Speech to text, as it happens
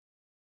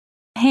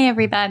Hey,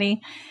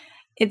 everybody.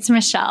 It's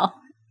Michelle,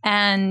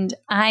 and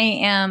I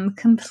am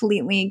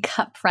completely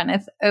cup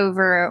runneth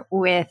over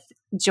with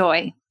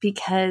joy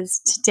because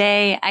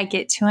today I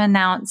get to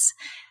announce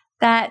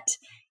that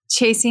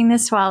Chasing the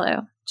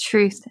Swallow,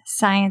 Truth,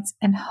 Science,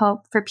 and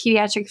Hope for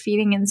Pediatric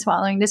Feeding and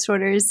Swallowing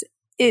Disorders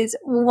is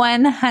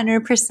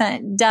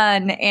 100%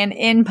 done and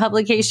in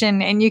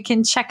publication, and you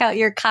can check out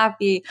your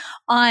copy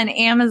on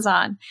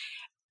Amazon.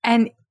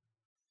 And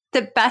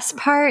the best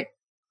part,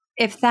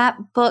 if that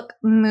book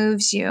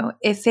moves you,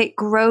 if it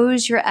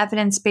grows your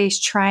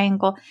evidence-based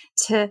triangle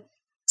to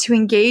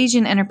engage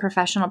in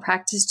interprofessional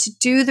practice, to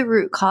do the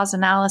root cause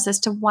analysis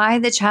to why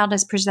the child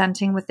is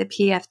presenting with the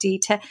PFD,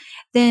 to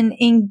then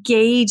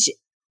engage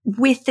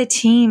with the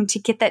team to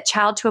get that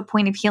child to a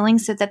point of healing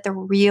so that the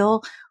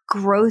real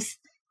growth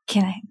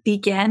can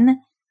begin,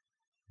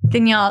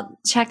 then y'all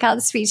check out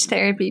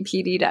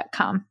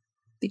speechtherapypd.com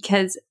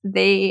because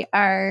they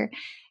are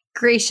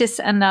gracious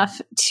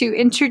enough to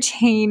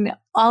entertain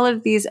all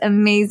of these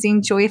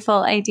amazing,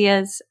 joyful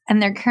ideas.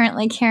 And they're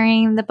currently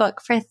carrying the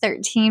book for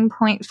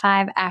 13.5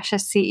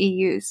 ASHA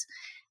CEUs.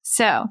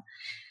 So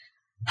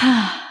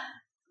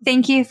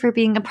thank you for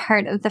being a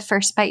part of the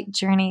First Bite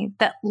journey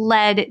that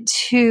led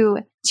to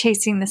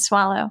Chasing the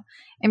Swallow.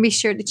 And be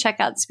sure to check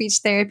out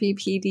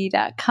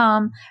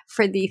speechtherapypd.com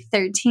for the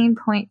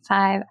 13.5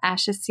 ASHA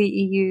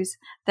CEUs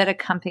that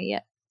accompany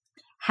it.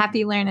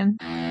 Happy learning.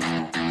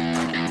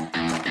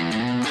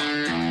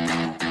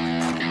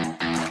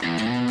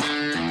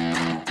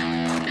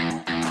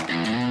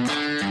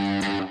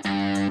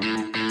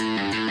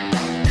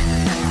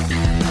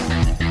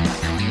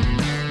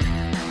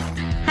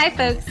 Hi,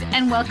 folks,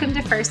 and welcome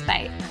to First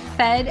Bite,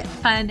 Fed,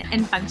 Fun,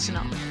 and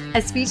Functional,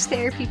 a speech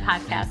therapy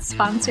podcast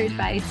sponsored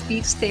by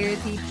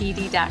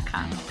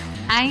SpeechTherapyPD.com.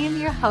 I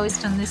am your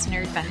host on this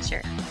nerd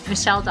venture,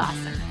 Michelle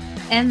Dawson,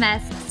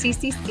 MS,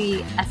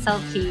 CCC,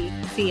 SLP,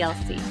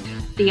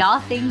 CLC, the All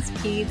Things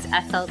Peds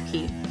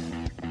SLP.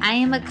 I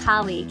am a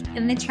colleague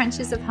in the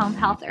trenches of home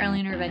health early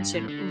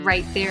intervention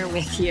right there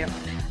with you.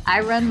 I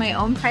run my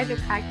own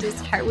private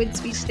practice, Heartwood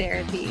Speech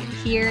Therapy,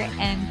 here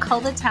in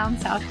Coletown,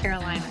 South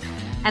Carolina,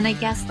 and I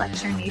guest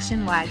lecture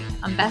nationwide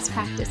on best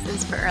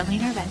practices for early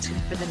intervention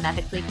for the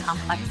medically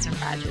complex and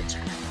fragile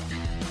child.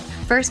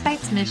 First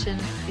Bite's mission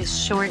is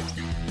short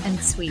and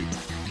sweet,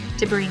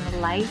 to bring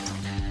light,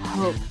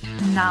 hope,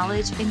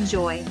 knowledge, and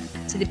joy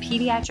to the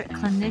pediatric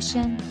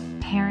clinician,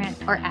 parent,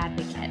 or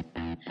advocate.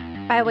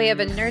 By way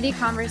of a nerdy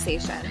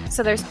conversation,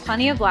 so there's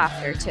plenty of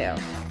laughter too.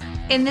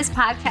 In this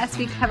podcast,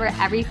 we cover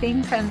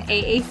everything from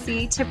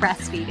AAC to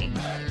breastfeeding,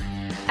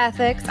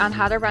 ethics on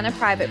how to run a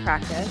private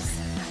practice,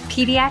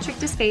 pediatric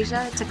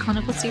dysphagia to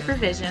clinical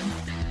supervision,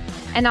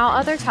 and all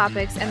other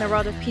topics in the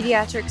world of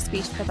pediatric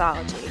speech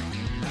pathology.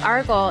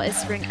 Our goal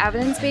is to bring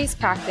evidence-based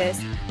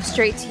practice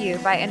straight to you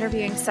by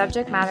interviewing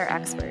subject matter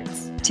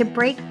experts. To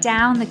break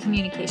down the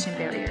communication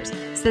barriers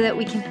so that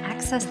we can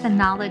access the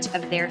knowledge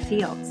of their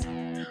fields.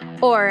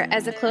 Or,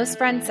 as a close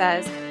friend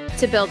says,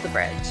 to build the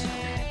bridge.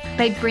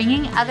 By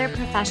bringing other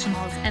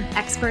professionals and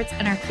experts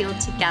in our field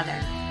together,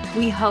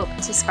 we hope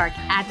to spark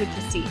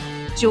advocacy,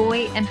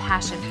 joy, and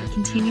passion for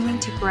continuing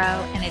to grow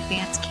and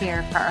advance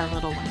care for our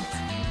little ones.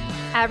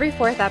 Every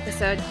fourth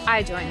episode,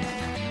 I join in.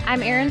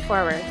 I'm Erin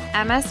Forward,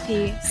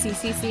 MSP,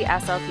 CCC,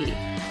 SLP,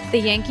 the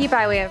Yankee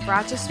by way of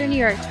Rochester, New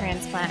York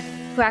transplant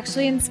who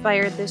actually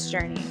inspired this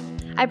journey.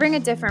 I bring a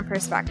different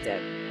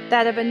perspective,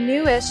 that of a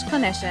newish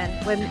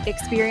clinician with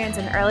experience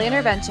in early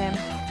intervention,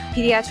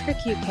 pediatric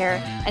acute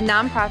care, and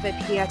nonprofit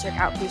pediatric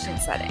outpatient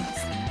settings.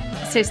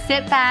 So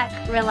sit back,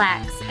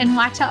 relax, and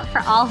watch out for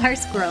all our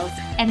squirrels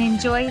and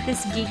enjoy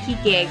this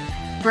geeky gig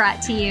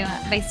brought to you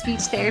by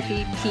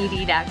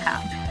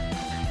SpeechTherapyPD.com.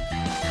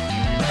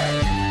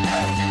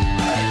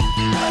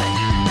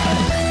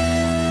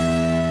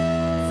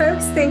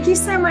 Folks, thank you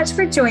so much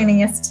for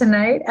joining us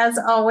tonight. As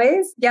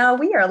always, y'all,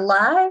 we are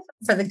live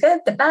for the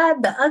good, the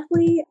bad, the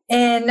ugly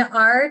in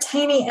our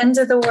tiny end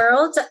of the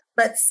world.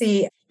 Let's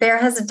see. Bear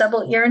has a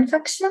double ear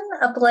infection,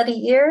 a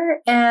bloody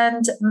ear,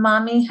 and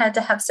mommy had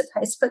to have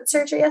surprise foot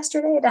surgery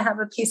yesterday to have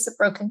a piece of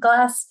broken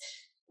glass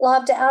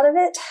lobbed out of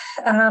it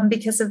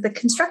because of the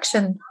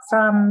construction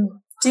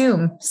from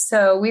Doom.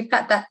 So we've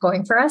got that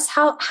going for us.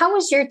 How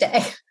was your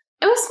day?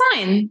 It was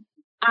fine.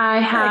 I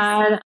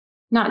had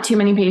not too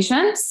many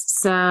patients,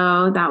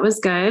 so that was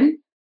good.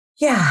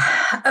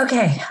 Yeah.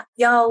 Okay.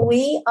 Y'all,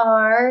 we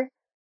are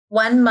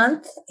 1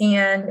 month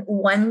and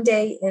 1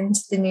 day into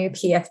the new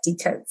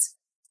PFD codes.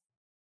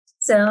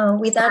 So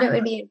we thought it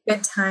would be a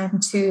good time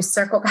to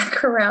circle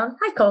back around,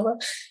 hi Cola,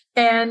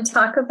 and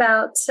talk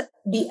about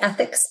the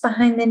ethics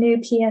behind the new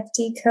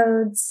PFD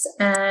codes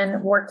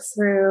and work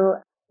through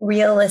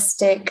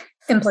realistic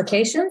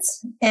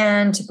implications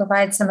and to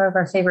provide some of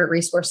our favorite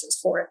resources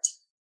for it.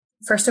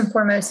 First and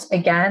foremost,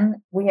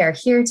 again, we are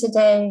here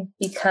today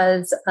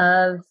because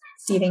of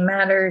Feeding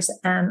Matters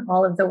and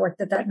all of the work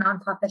that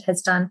nonprofit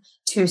has done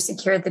to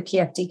secure the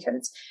PFD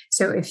codes.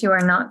 So if you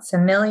are not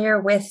familiar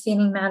with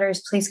Feeding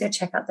Matters, please go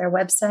check out their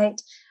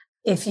website.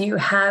 If you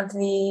have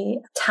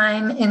the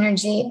time,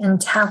 energy, and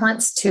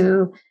talents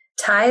to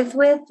tithe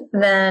with,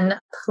 then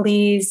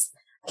please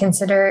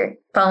consider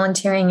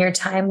volunteering your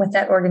time with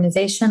that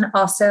organization.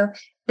 Also,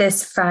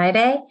 this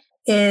Friday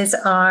is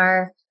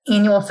our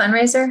annual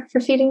fundraiser for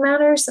Feeding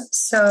Matters.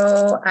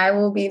 So I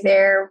will be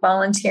there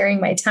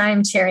volunteering my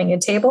time, chairing a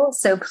table.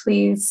 So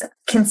please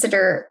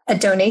consider a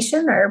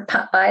donation or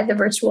pop by the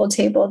virtual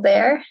table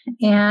there.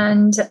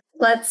 And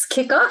let's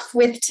kick off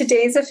with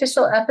today's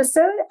official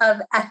episode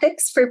of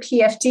Ethics for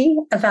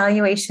PFD,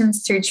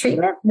 Evaluations Through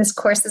Treatment. This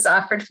course is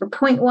offered for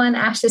 0.1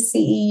 ASHA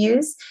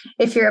CEUs.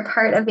 If you're a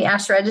part of the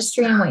ASHA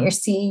registry and want your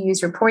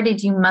CEUs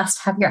reported, you must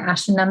have your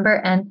ASHA number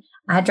and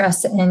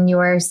address in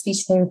your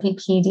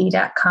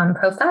speechtherapypd.com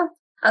profile.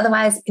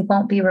 Otherwise, it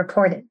won't be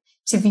reported.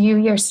 To view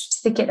your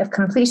certificate of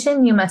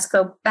completion, you must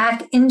go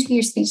back into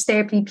your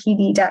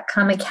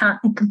speechtherapypd.com account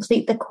and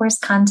complete the course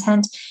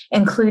content,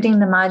 including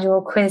the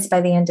module quiz by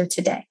the end of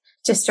today.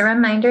 Just a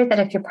reminder that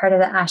if you're part of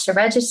the ASHA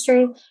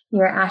registry,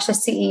 your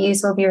ASHA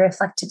CEUs will be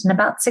reflected in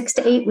about 6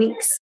 to 8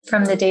 weeks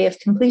from the day of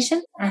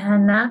completion.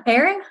 And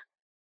Erin,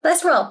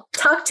 let's roll.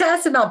 Talk to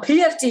us about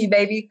PFD,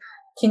 baby.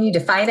 Can you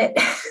define it?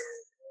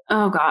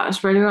 Oh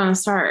gosh, where do we want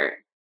to start?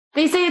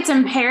 They say it's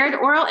impaired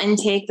oral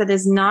intake that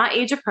is not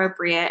age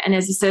appropriate and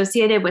is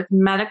associated with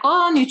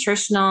medical,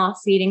 nutritional,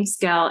 feeding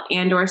skill,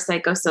 and or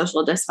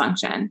psychosocial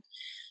dysfunction.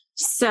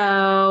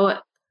 So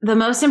the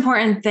most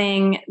important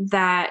thing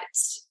that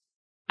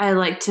I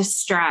like to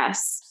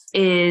stress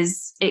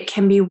is it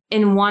can be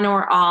in one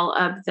or all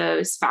of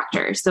those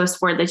factors. Those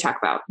four they talk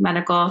about: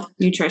 medical,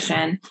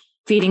 nutrition,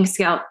 feeding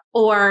skill,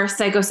 or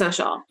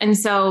psychosocial. And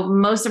so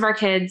most of the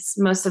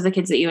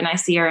kids that you and I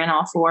see are in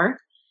all four.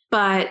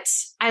 But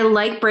I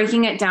like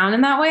breaking it down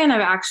in that way. And I've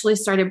actually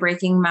started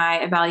breaking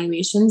my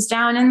evaluations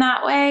down in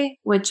that way,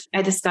 which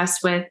I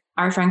discussed with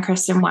our friend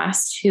Kristen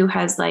West, who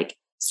has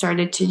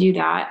started to do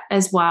that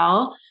as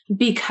well,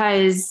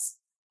 because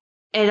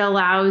it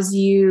allows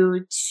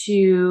you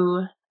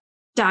to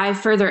dive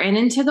further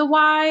into the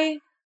why.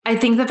 I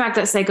think the fact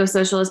that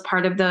psychosocial is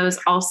part of those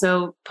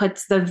also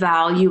puts the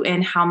value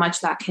in how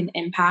much that can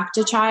impact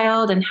a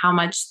child and how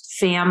much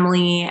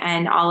family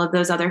and all of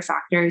those other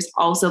factors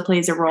also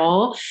plays a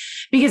role.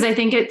 Because I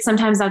think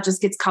sometimes that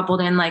just gets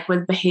coupled in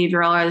with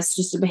behavioral, or this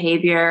is just a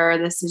behavior, or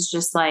this is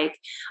just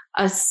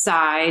a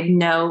side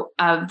note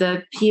of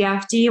the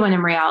PFD, when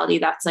in reality,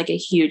 that's a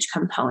huge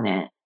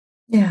component.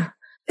 Yeah.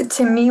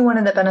 To me, one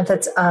of the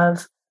benefits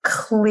of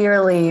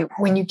clearly,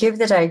 when you give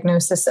the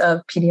diagnosis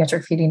of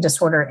pediatric feeding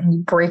disorder and you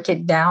break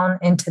it down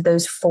into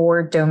those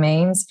four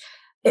domains,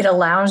 it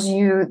allows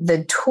you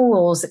the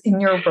tools in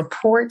your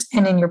report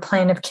and in your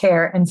plan of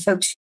care. And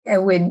folks, I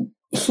would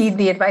heed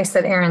the advice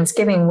that Erin's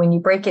giving. When you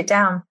break it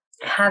down,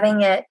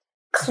 having it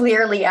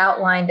clearly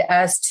outlined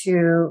as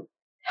to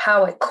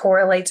how it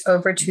correlates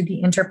over to the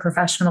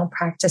interprofessional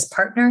practice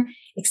partner,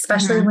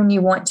 especially when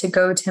you want to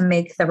go to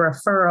make the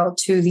referral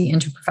to the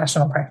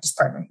interprofessional practice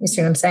partner. You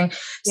see what I'm saying?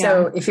 Yeah.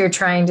 So if you're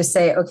trying to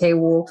say, okay,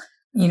 well,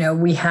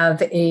 we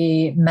have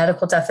a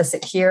medical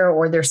deficit here,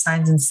 or there's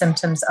signs and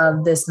symptoms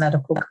of this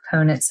medical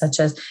component, such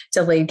as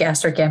delayed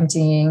gastric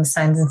emptying,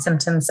 signs and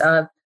symptoms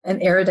of an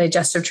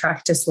aerodigestive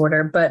tract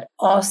disorder, but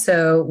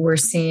also we're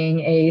seeing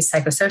a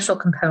psychosocial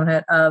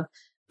component of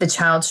the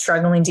child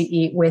struggling to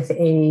eat with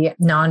a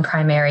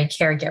non-primary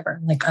caregiver,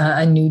 like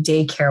a new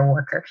daycare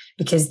worker,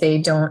 because they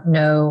don't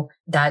know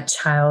that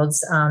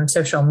child's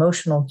social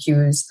emotional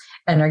cues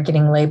and are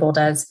getting labeled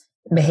as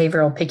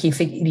behavioral picky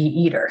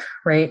eater,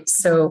 right?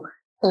 So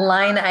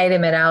line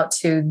item it out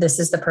to, this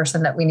is the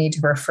person that we need to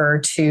refer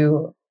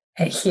to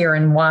here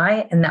and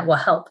why, and that will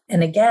help.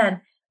 And again,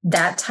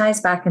 that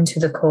ties back into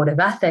the code of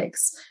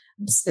ethics,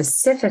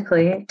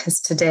 specifically because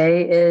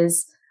today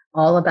is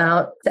all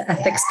about the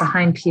ethics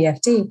behind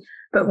PFD.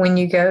 But when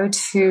you go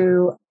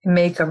to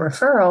make a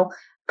referral,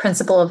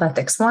 principle of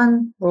ethics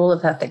 1, rule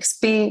of ethics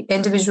B,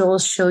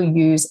 individuals shall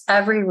use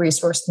every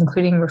resource,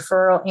 including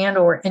referral and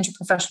or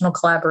interprofessional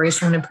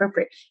collaboration when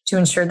appropriate, to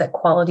ensure that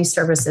quality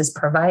service is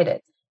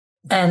provided.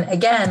 And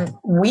again,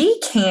 we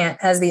can't,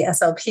 as the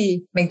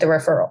SLP, make the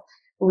referral.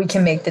 We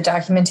can make the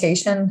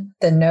documentation,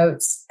 the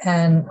notes,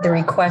 and the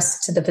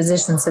request to the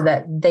physician so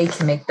that they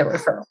can make the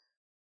referral.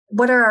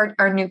 What are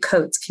our new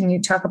codes? Can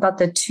you talk about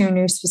the 2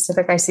 new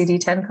specific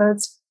ICD-10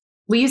 codes?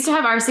 We used to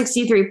have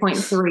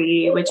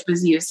R63.3, which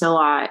was used a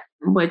lot,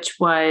 which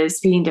was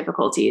feeding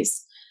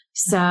difficulties.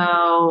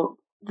 So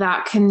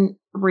that can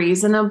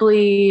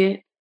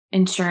reasonably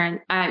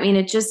ensure.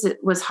 It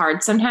was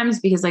hard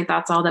sometimes because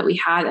that's all that we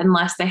had,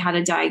 unless they had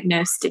a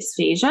diagnosed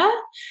dysphagia,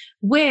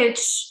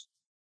 which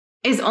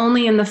is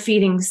only in the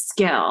feeding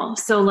skill.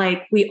 So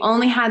we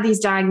only had these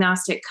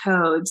diagnostic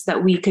codes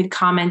that we could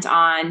comment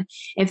on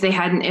if they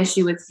had an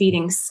issue with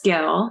feeding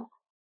skill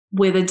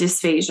with a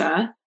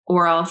dysphagia,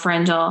 oral,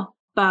 pharyngeal,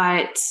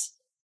 but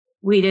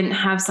we didn't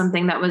have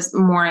something that was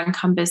more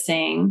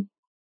encompassing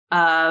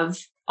of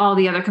all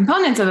the other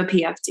components of a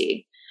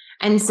PFD.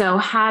 And so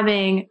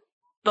having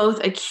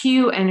both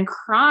acute and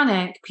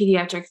chronic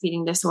pediatric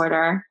feeding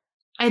disorder,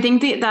 I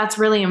think that's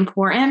really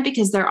important,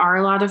 because there are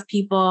a lot of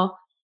people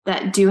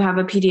that do have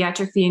a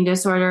pediatric feeding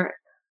disorder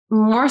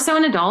more so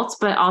in adults,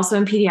 but also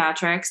in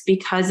pediatrics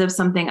because of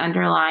something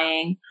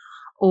underlying,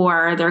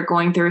 or they're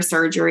going through a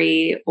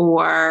surgery,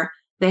 or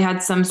they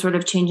had some sort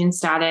of change in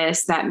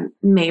status that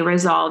may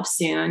resolve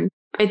soon.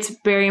 It's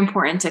very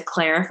important to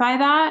clarify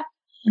that,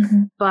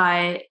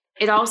 but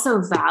it also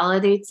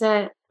validates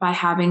it by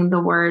having the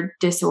word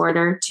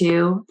disorder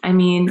too. I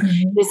mean,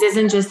 this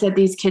isn't just that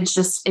these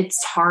kids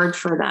it's hard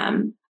for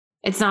them.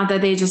 It's not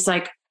that they just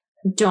like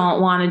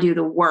don't want to do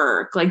the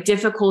work. Like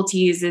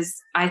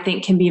difficulties I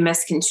think can be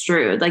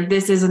misconstrued. Like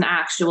this is an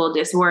actual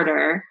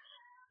disorder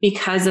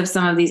because of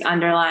some of these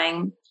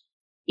underlying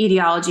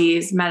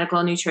etiologies,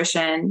 medical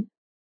nutrition.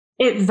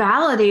 It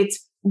validates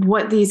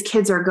what these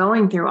kids are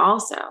going through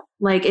also.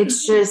 Like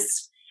it's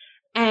just,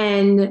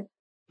 and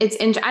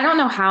I don't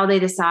know how they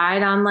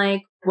decide on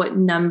like what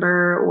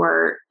number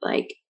or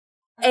like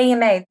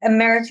AMA,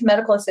 American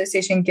Medical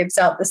Association, gives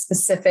out the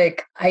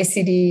specific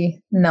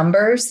ICD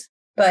numbers,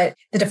 but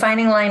the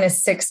defining line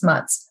is 6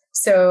 months.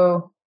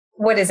 So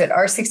what is it?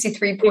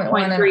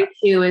 R63.1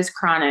 32 is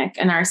chronic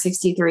and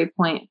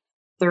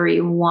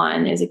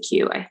R63.31 is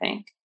acute, I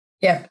think.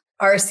 Yep.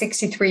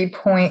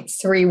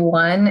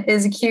 R63.31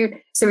 is acute.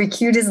 So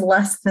acute is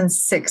less than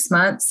 6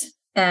 months,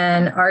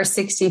 and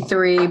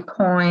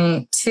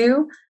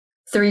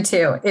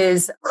R63.232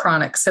 is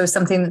chronic. So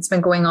something that's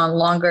been going on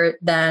longer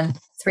than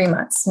 3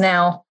 months.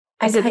 Now,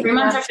 is it 3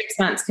 months or 6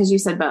 months? Because you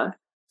said both.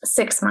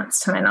 6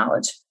 months to my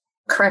knowledge.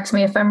 Correct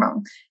me if I'm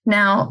wrong.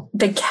 Now,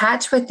 the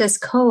catch with this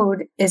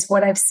code is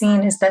what I've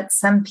seen is that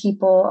some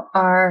people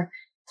are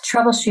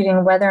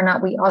troubleshooting whether or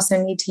not we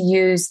also need to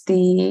use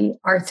the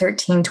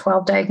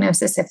R1312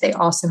 diagnosis if they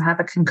also have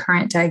a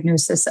concurrent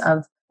diagnosis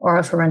of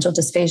oropharyngeal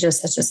dysphagia,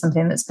 such as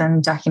something that's been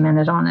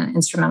documented on an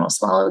instrumental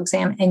swallow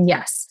exam. And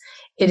yes,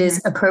 it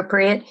is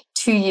appropriate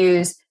to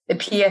use the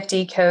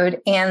PFD code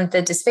and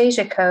the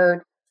dysphagia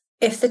code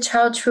if the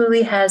child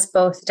truly has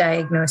both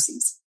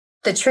diagnoses.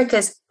 The trick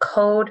is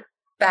code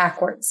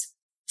backwards.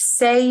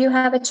 Say you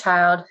have a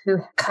child who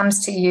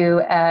comes to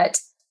you at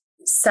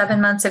 7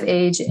 months of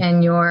age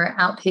in your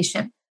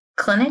outpatient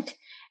clinic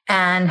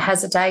and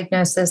has a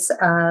diagnosis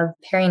of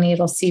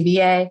perinatal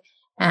CVA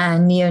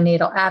and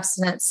neonatal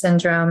abstinence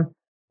syndrome.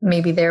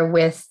 Maybe they're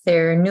with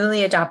their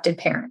newly adopted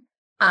parent.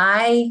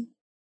 I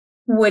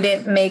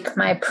wouldn't make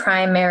my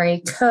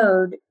primary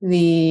code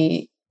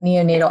the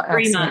neonatal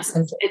abstinence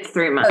syndrome. It's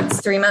 3 months. Oh, it's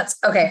 3 months.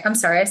 Okay. I'm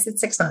sorry. I said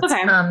 6 months.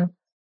 Okay.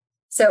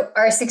 So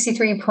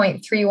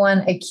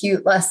R63.31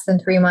 acute less than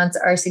 3 months,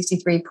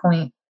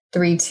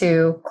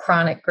 R63.32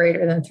 chronic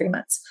greater than 3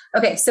 months.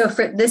 Okay, so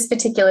for this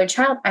particular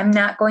child, I'm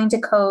not going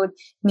to code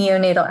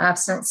neonatal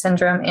abstinence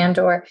syndrome and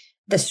or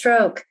the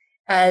stroke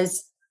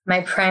as my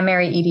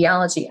primary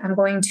etiology. I'm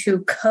going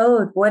to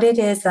code what it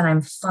is that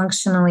I'm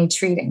functionally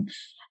treating,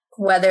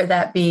 whether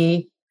that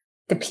be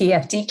the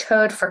PFD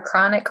code for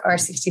chronic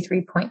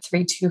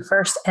R63.32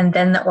 first, and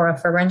then the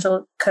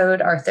oropharyngeal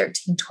code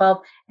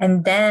R1312,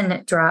 and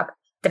then drop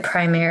the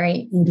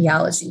primary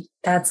etiology.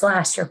 That's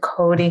last. You're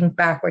coding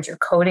backwards. You're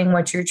coding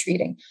what you're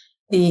treating.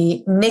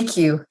 The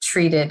NICU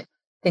treated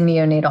the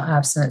neonatal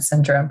abstinence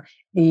syndrome.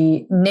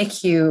 The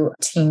NICU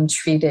team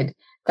treated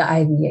the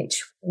IVH.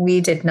 We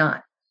did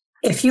not.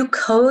 If you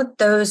code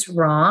those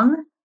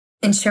wrong,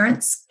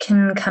 insurance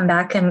can come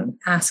back and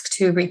ask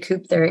to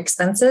recoup their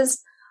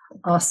expenses.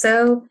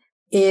 Also,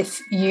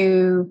 if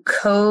you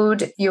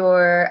code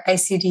your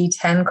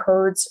ICD-10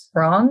 codes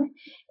wrong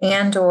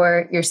and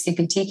or your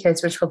CPT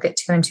codes, which we'll get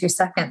to in 2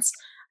 seconds,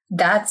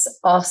 that's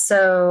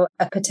also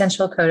a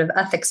potential code of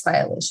ethics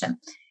violation.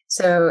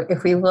 So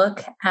if we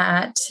look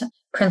at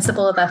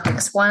Principle of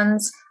Ethics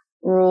 1's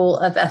Rule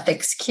of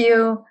Ethics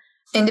Q,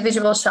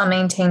 individuals shall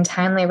maintain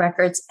timely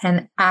records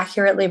and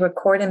accurately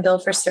record and bill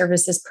for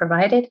services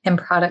provided and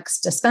products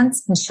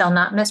dispensed, and shall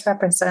not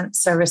misrepresent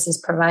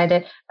services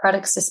provided,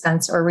 products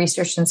dispensed, or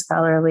research and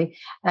scholarly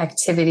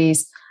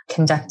activities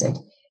conducted.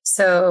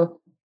 So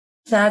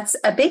that's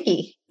a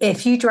biggie.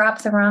 If you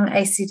drop the wrong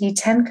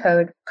ICD-10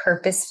 code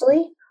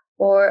purposefully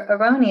or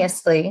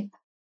erroneously,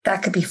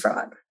 that could be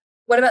fraud.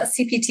 What about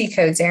CPT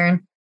codes,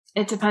 Erin?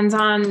 It depends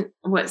on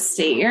what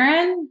state you're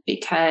in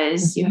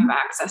because you have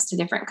access to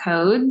different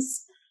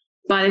codes.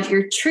 But if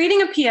you're treating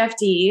a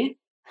PFD,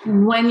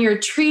 when you're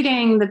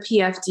treating the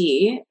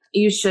PFD,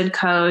 you should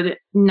code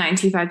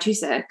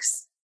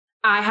 92526.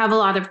 I have a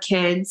lot of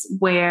kids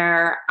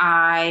where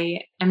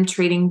I am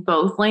treating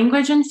both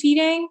language and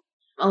feeding.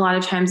 A lot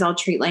of times I'll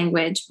treat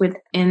language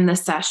within the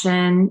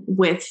session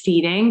with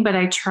feeding, but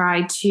I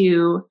try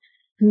to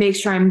make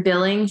sure I'm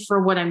billing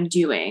for what I'm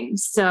doing.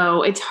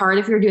 So it's hard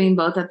if you're doing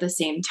both at the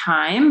same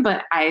time,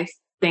 but I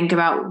think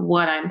about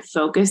what I'm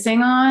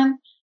focusing on,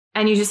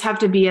 and you just have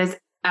to be as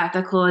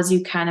ethical as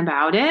you can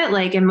about it.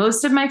 Like in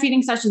most of my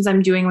feeding sessions,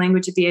 I'm doing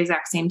language at the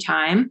exact same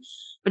time,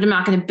 but I'm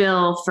not going to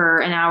bill for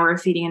an hour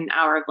of feeding and an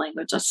hour of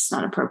language. That's just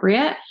not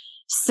appropriate.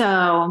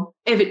 So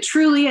if it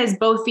truly is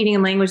both feeding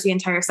and language the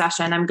entire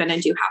session, I'm going to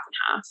do half and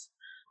half.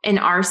 In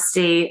our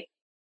state,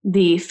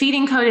 the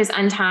feeding code is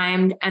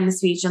untimed and the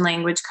speech and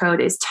language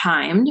code is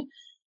timed.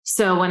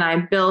 So when I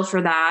bill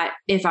for that,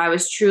 if I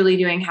was truly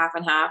doing half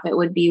and half, it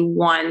would be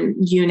 1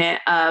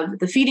 unit of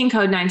the feeding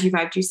code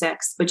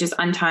 92526, which is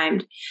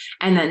untimed,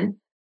 and then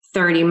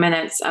 30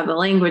 minutes of the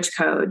language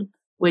code,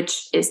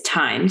 which is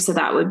timed. So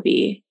that would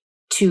be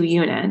 2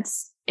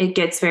 units. It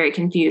gets very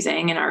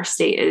confusing and our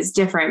state is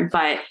different.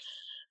 But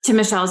to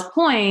Michelle's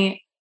point,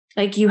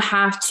 like you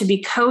have to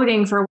be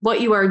coding for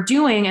what you are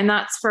doing. And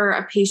that's for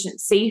a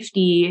patient's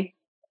safety,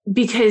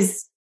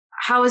 because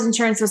how is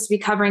insurance supposed to be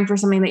covering for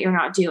something that you're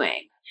not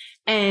doing?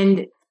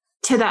 And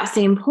to that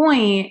same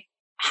point,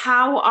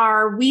 how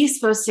are we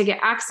supposed to get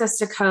access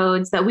to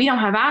codes that we don't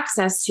have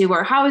access to?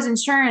 Or how is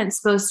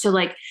insurance supposed to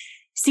like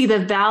see the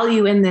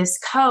value in this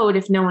code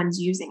if no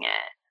one's using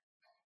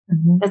it?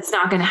 Mm-hmm. That's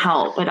not going to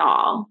help at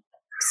all.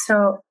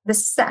 So this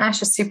is the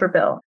ASHA Super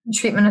Bill,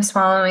 treatment of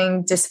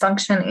swallowing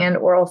dysfunction and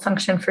oral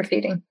function for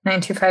feeding,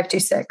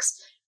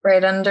 92526,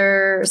 right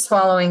under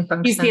swallowing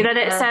function. Do you see that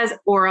it says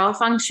oral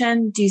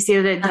function? Do you see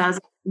that it does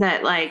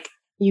that? Like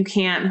you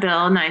can't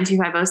bill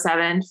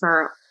 92507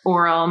 for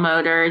oral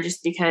motor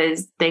just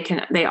because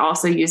they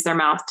also use their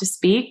mouth to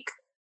speak.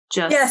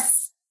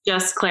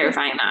 Just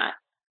clarifying that.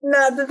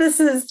 No, this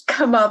has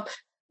come up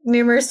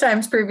numerous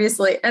times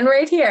previously. And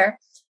right here,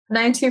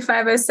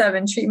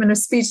 92507, treatment of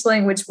speech,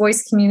 language,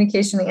 voice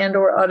communication, and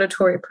or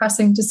auditory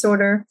processing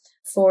disorder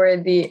for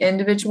the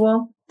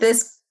individual.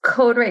 This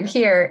code right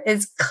here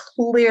is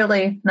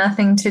clearly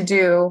nothing to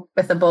do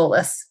with a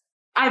bolus.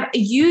 I've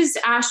used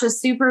ASHA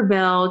Super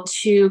Bill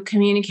to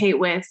communicate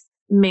with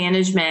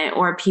management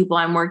or people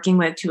I'm working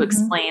with to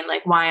explain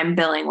like why I'm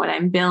billing what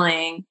I'm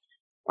billing,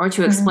 or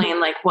to explain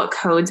like what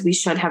codes we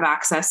should have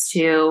access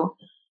to.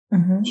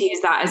 To use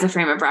that as a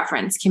frame of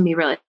reference can be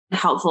really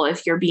helpful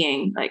if you're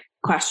being like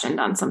questioned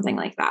on something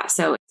like that.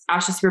 So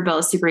ASHA Super Bill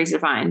is super easy to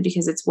find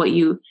because it's what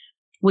you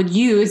would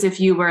use if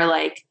you were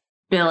like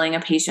billing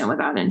a patient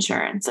without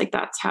insurance. Like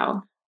that's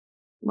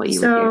what you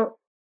would do.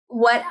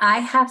 What I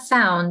have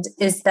found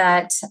is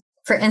that,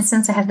 for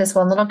instance, I have this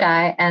one little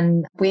guy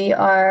and we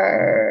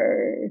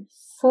are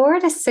 4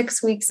 to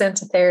 6 weeks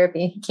into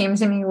therapy. He came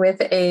to me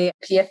with a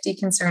PFD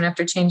concern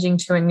after changing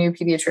to a new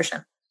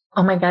pediatrician.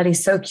 Oh my God,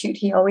 he's so cute.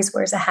 He always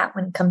wears a hat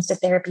when it comes to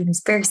therapy. And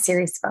he's very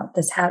serious about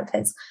this hat of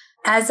his.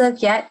 As of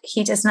yet,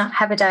 he does not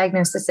have a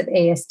diagnosis of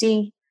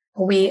ASD.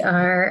 We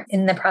are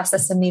in the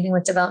process of meeting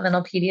with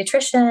developmental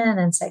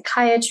pediatrician and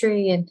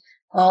psychiatry and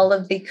all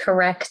of the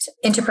correct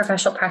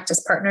interprofessional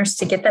practice partners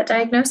to get that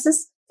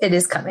diagnosis. It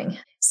is coming.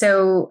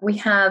 So we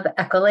have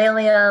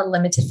echolalia,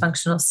 limited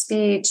functional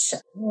speech,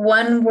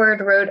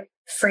 1-word rote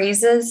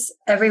phrases.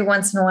 Every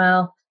once in a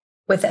while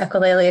with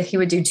echolalia, he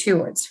would do 2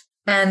 words.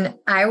 And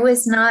I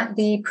was not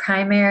the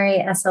primary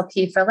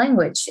SLP for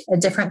language. A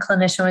different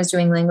clinician was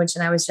doing language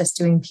and I was just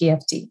doing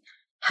PFD.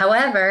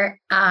 However,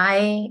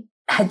 I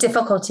had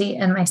difficulty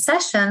in my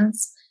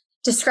sessions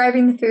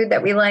describing the food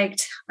that we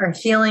liked, our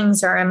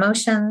feelings, our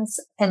emotions.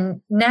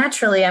 And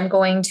naturally, I'm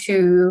going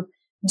to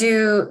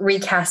do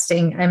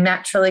recasting. I'm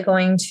naturally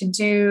going to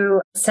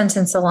do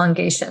sentence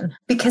elongation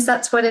because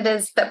that's what it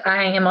is that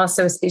I am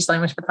also a speech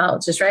language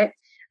pathologist, right?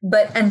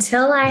 But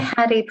until I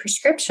had a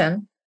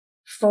prescription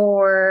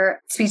for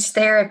speech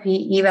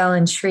therapy, eval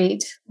and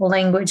treat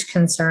language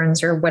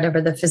concerns or whatever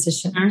the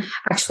physician,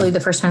 actually the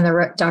first time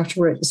the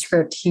doctor wrote the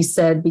script, he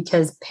said,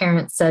 because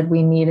parents said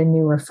we need a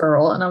new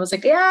referral. And I was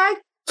like, yeah, I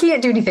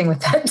can't do anything with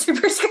that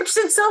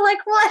prescription. So like,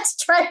 let's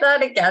try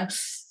that again.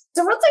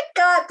 So once I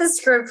got the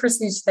script for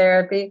speech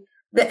therapy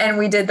and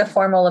we did the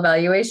formal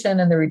evaluation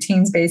and the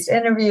routines-based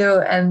interview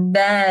and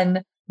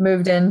then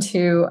moved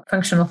into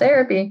functional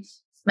therapy,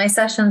 my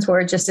sessions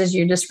were just as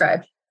you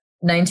described.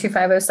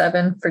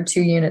 92507 for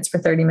 2 units for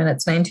 30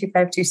 minutes,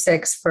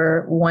 92526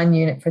 for 1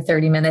 unit for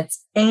 30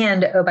 minutes.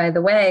 And oh, by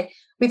the way,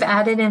 we've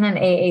added in an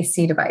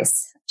AAC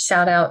device.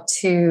 Shout out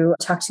to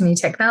Talk to Me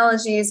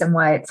Technologies and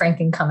Wyatt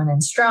Franken coming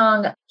in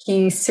strong.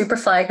 He's super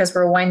fly because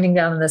we're winding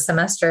down the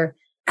semester.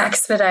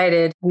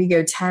 Expedited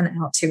WeGo 10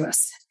 out to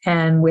us.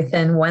 And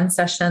within 1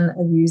 session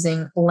of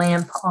using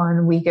LAMP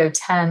on WeGo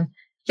 10,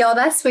 y'all,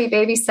 that sweet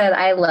baby said,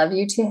 I love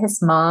you to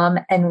his mom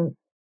and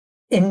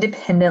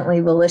independently,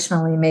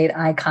 volitionally made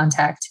eye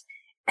contact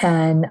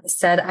and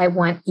said, I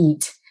want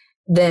eat.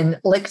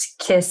 Then licked,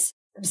 kiss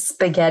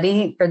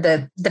spaghetti or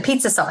the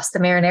pizza sauce, the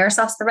marinara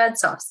sauce, the red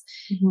sauce.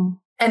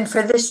 And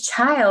for this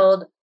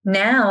child,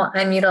 now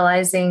I'm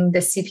utilizing the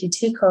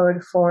CPT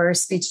code for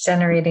speech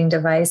generating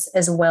device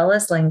as well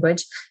as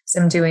language.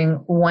 So I'm doing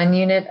 1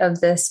 unit of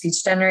the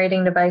speech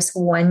generating device,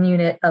 1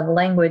 unit of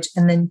language,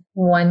 and then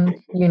 1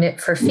 unit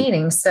for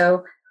feeding.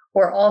 So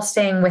we're all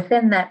staying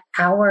within that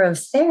hour of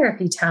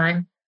therapy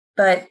time,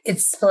 but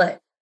it's split.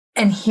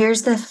 And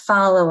here's the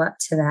follow-up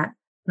to that.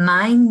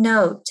 My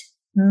note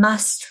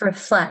must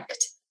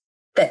reflect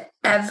that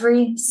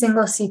every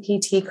single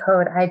CPT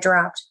code I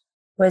dropped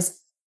was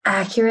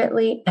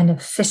accurately and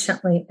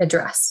efficiently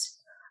addressed.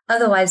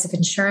 Otherwise, if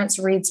insurance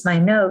reads my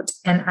note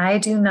and I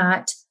do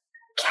not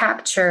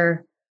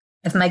capture,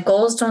 if my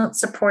goals don't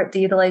support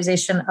the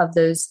utilization of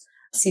those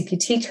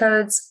CPT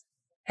codes,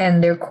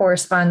 and they're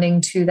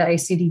corresponding to the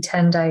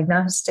ICD-10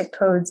 diagnostic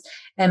codes,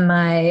 and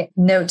my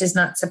note does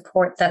not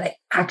support that I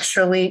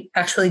actually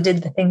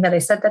did the thing that I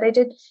said that I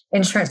did,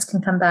 insurance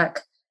can come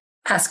back,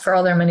 ask for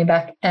all their money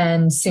back,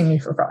 and sue me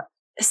for fraud.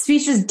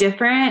 Speech is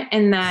different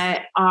in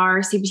that our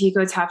CPT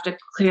codes have to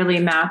clearly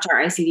match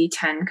our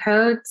ICD-10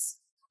 codes.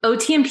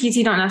 OT and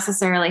PT don't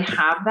necessarily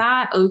have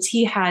that.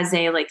 OT has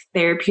a like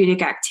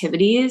therapeutic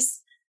activities.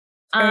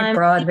 Very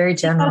broad, very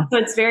general. So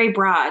it's very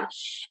broad.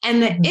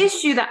 And the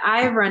issue that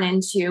I've run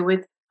into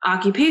with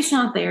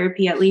occupational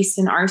therapy, at least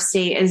in our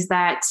state, is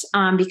that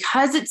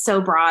because it's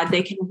so broad,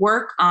 they can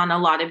work on a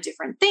lot of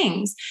different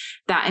things.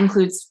 That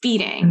includes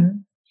feeding. Mm-hmm.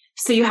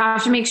 So you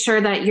have to make sure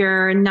that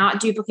you're not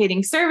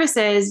duplicating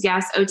services.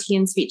 Yes, OT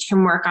and speech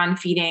can work on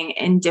feeding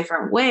in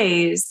different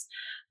ways,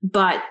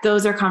 but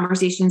those are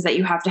conversations that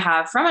you have to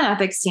have from an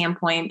ethics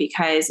standpoint,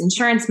 because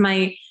insurance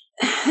might,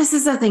 this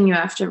is the thing you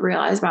have to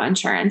realize about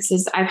insurance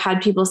is I've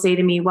had people say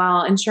to me,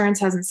 well, insurance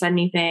hasn't said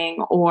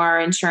anything or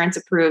insurance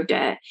approved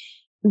it.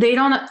 They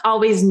don't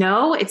always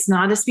know. It's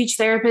not a speech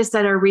therapist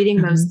that are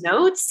reading those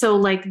notes. So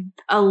like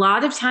a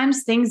lot of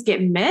times things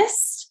get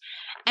missed.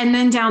 And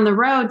then down the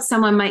road,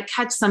 someone might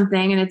catch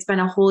something and it's been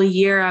a whole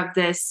year of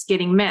this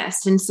getting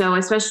missed. And so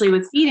especially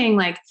with feeding,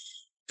 like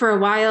for a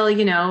while,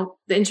 you know,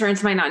 the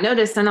insurance might not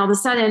notice. Then all of a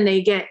sudden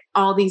they get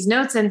all these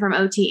notes in from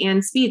OT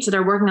and speech that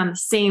are working on the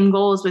same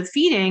goals with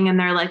feeding. And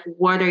they're like,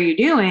 what are you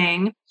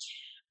doing?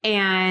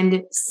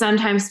 And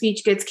sometimes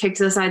speech gets kicked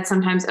to the side.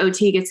 Sometimes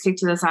OT gets kicked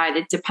to the side.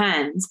 It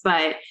depends,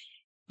 but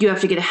you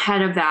have to get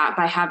ahead of that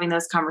by having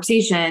those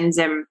conversations.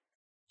 And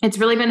it's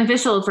really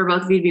beneficial for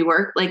both of you to be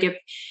like if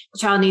the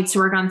child needs to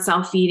work on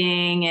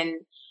self-feeding and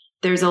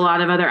there's a lot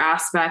of other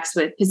aspects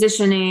with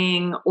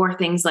positioning or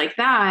things like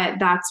that,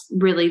 that's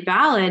really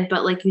valid.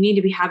 But like you need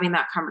to be having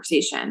that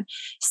conversation.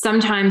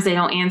 Sometimes they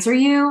don't answer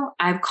you.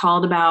 I've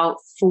called about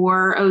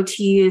 4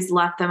 OTs,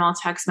 left them all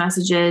text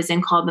messages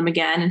and called them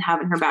again and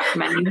haven't heard back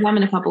from any of them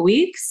in a couple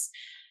weeks.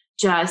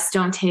 Just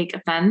don't take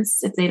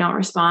offense if they don't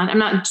respond. I'm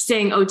not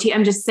saying OT.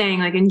 I'm just saying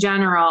like in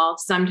general,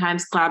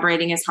 sometimes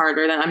collaborating is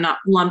harder than I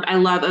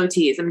love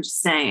OTs. I'm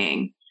just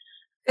saying.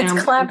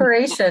 It's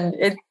collaboration.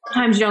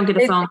 Sometimes you don't get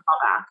a phone call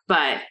back,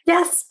 but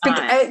yes,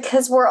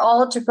 because we're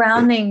all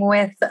drowning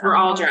with. We're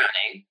all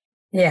drowning.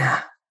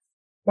 Yeah.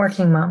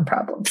 Working mom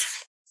problems.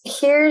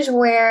 Here's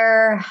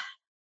where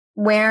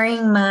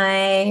wearing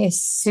my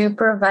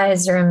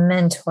supervisor and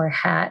mentor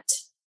hat,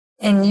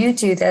 and you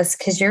do this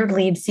because you're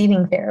lead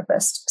feeding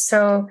therapist.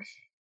 So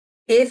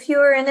if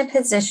you're in a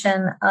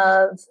position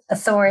of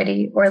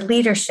authority or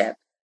leadership,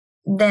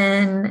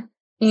 then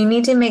you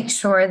need to make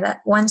sure that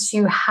once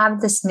you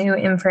have this new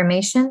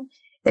information,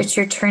 that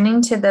you're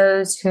turning to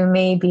those who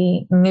may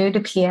be new to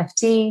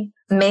PFD.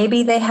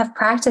 Maybe they have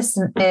practiced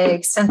an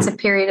extensive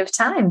period of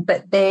time,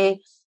 but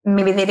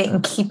maybe they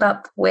didn't keep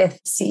up with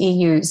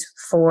CEUs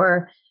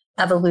for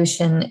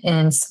evolution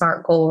in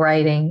SMART goal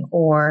writing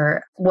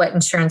or what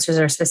insurance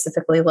reserves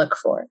specifically look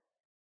for.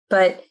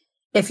 But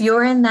if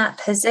you're in that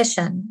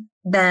position,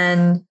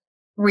 then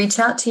reach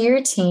out to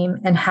your team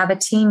and have a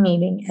team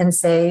meeting and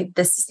say,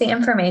 this is the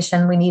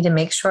information. We need to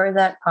make sure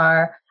that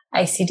our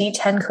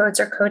ICD-10 codes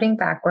are coding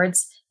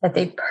backwards, that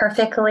they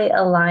perfectly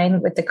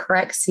align with the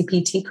correct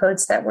CPT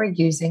codes that we're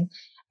using.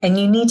 And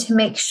you need to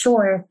make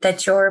sure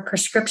that your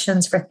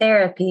prescriptions for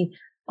therapy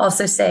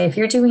also say, if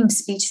you're doing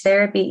speech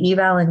therapy,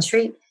 eval, and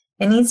treat,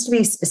 it needs to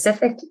be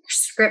specific. Your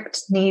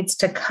script needs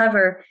to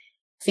cover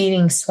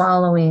feeding,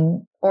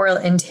 swallowing, oral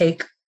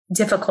intake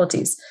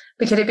difficulties.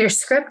 Because if your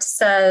script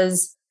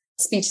says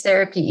speech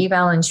therapy,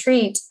 eval, and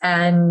treat,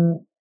 and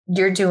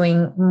you're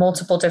doing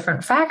multiple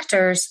different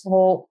factors,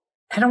 well,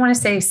 I don't want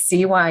to say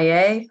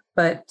CYA,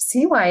 but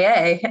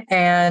CYA,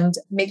 and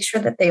make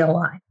sure that they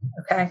align.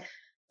 Okay.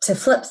 To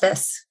flip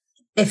this,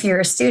 if you're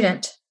a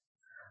student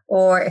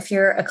or if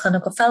you're a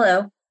clinical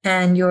fellow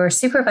and your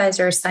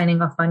supervisor is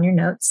signing off on your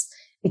notes,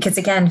 because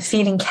again,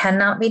 feeding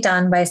cannot be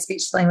done by a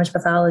speech language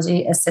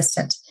pathology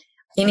assistant.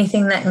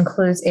 Anything that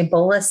includes a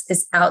bolus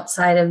is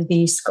outside of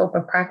the scope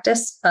of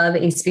practice of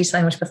a speech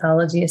language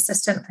pathology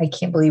assistant. I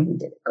can't believe we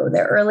didn't go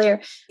there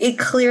earlier. It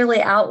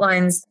clearly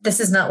outlines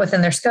this is not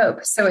within their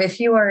scope. So if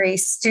you are a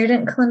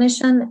student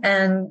clinician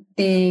and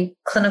the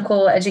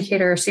clinical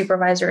educator or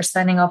supervisor is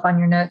signing off on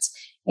your notes,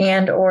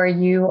 and or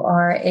you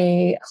are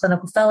a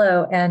clinical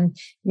fellow and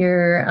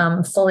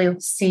your fully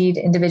SEED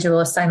individual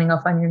is signing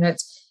off on your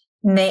notes,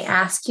 and they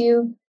ask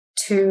you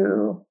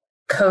to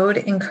code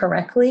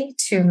incorrectly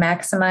to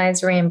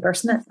maximize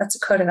reimbursement, that's a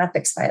code of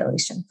ethics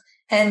violation.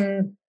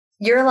 And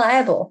you're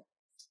liable.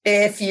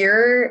 If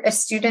you're a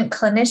student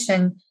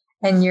clinician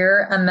and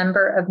you're a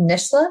member of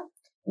NISHLA,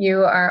 you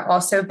are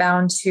also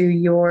bound to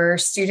your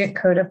student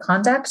code of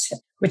conduct,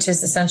 which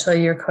is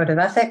essentially your code of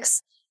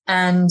ethics.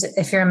 And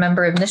if you're a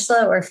member of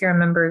NISHLA or if you're a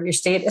member of your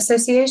state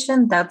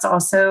association, that's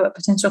also a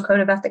potential code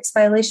of ethics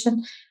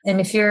violation.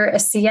 And if you're a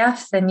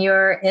CF, then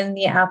you're in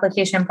the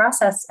application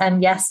process.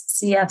 And yes,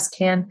 CFs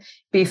can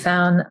be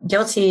found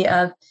guilty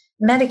of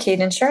Medicaid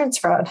insurance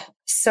fraud.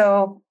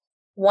 So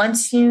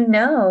once you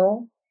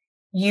know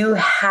you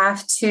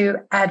have to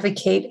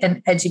advocate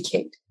and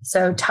educate.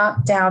 So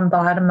top down,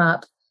 bottom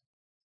up,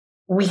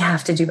 we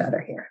have to do better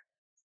here.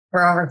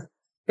 We're our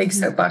big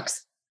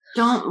soapbox.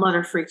 Don't let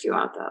her freak you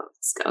out, though.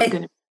 It's gonna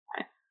be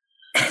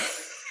fine.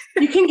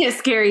 You can get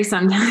scary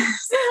sometimes.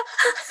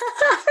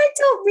 I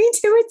don't mean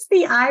to. It's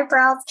the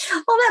eyebrows.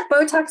 All that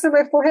Botox on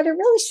my forehead, it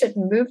really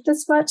shouldn't move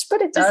this much,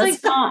 but it does.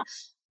 Just don't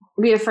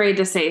be afraid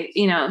to say,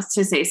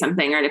 to say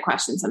something or to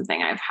question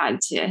something. I've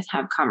had to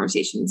have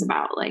conversations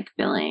about like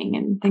billing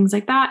and things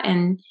like that.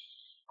 And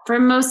for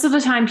most of the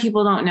time,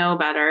 people don't know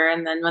better.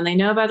 And then when they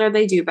know better,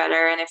 they do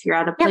better. And if you're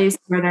at a place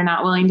where they're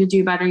not willing to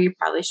do better, you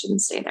probably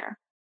shouldn't stay there.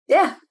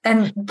 Yeah.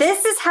 And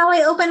this is how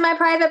I opened my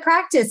private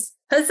practice.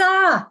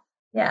 Huzzah.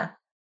 Yeah.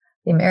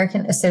 The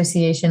American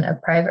Association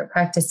of Private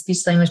Practice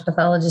Speech Language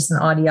Pathologists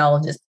and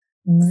Audiologists.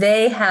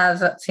 They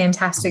have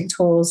fantastic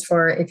tools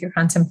for if you're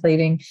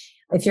contemplating,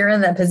 if you're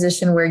in that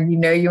position where you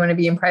want to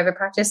be in private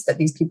practice, but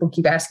these people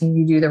keep asking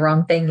you to do the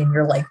wrong thing and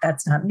you're like,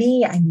 that's not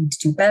me, I need to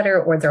do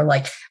better. Or they're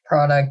like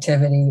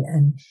productivity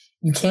and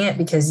you can't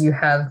because you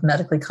have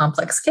medically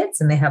complex kids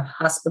and they have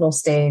hospital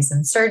stays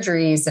and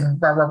surgeries and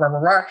rah, rah, rah, rah,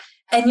 rah.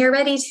 And you're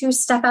ready to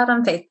step out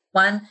on faith.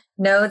 1,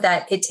 know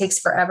that it takes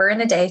forever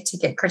and a day to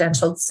get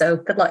credentialed. So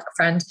good luck,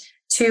 friend.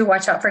 2,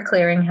 watch out for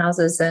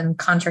clearinghouses and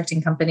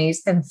contracting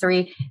companies. And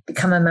 3,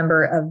 become a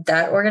member of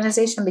that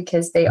organization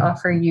because they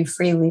offer you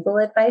free legal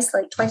advice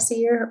like twice a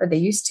year, or they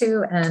used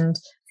to. And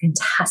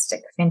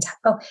fantastic.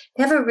 Oh,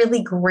 they have a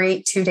really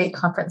great 2-day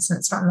conference, and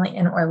it's normally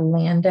in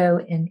Orlando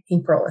in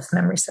April, if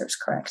memory serves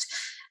correct.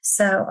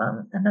 So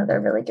another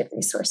really good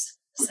resource.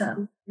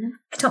 So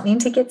I don't mean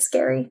to get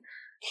scary.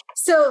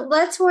 So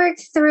let's work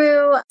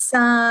through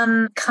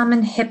some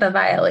common HIPAA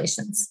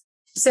violations.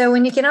 So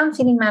when you get on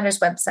Feeding Matters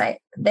website,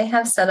 they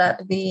have set up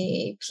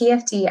the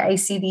PFD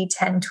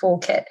ICD-10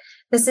 toolkit.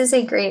 This is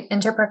a great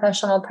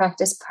interprofessional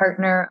practice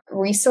partner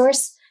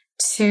resource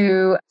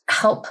to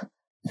help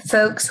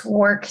folks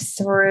work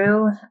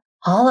through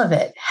all of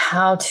it,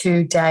 how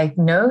to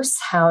diagnose,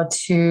 how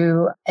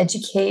to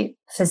educate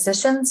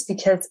physicians,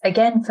 because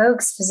again,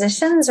 folks,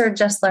 physicians are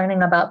just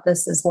learning about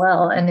this as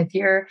well. And if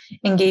you're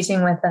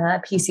engaging with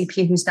a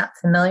PCP who's not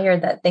familiar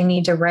that they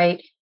need to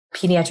write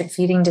pediatric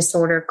feeding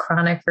disorder,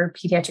 chronic, or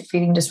pediatric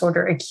feeding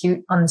disorder,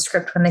 acute on the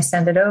script when they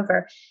send it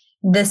over,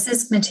 this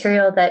is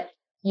material that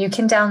you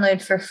can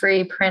download for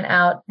free, print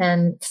out,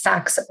 and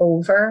fax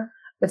over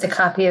with a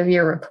copy of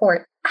your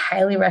report. I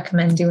highly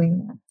recommend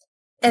doing that.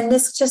 And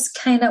this just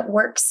kind of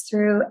works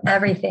through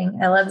everything.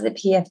 I love the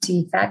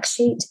PFD fact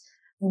sheet.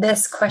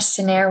 This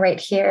questionnaire right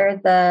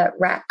here, the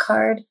RAC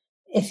card,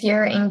 if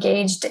you're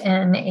engaged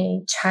in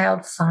a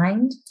child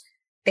find,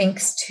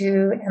 thanks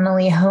to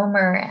Emily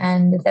Homer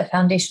and the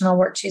foundational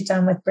work she's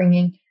done with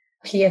bringing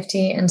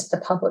PFD into the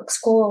public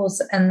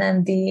schools, and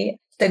then the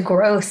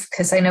growth,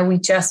 because I know we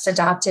just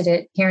adopted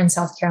it here in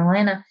South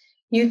Carolina,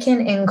 you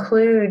can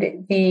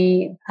include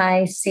the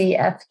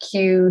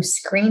ICFQ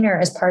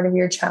screener as part of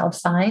your child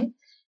find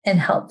and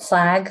help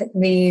flag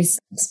these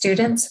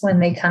students when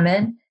they come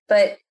in.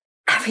 But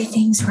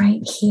everything's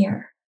right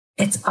here.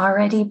 It's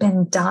already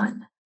been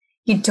done.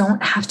 You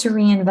don't have to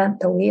reinvent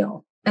the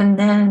wheel. And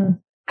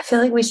then I feel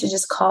like we should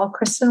just call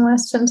Kristen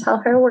West and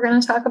tell her we're going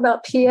to talk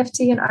about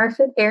PFD and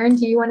ARFID. Erin,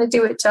 do you want to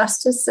do it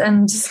justice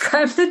and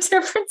describe the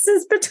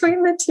differences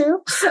between the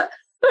two?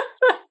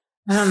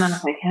 I don't know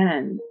if I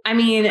can. I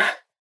mean,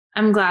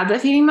 I'm glad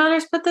that Feeding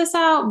Matters put this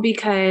out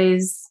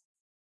because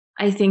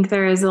I think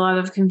there is a lot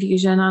of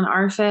confusion on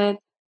ARFID,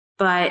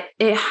 but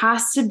it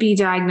has to be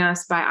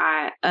diagnosed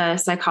by a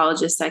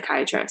psychologist,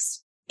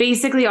 psychiatrist.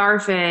 Basically,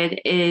 ARFID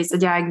is a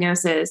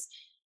diagnosis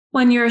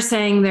when you're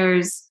saying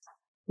there's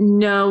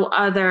no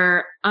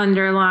other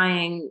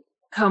underlying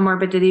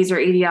comorbidities or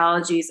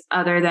etiologies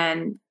other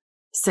than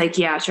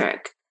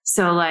psychiatric.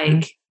 So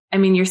like, I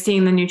mean, you're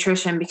seeing the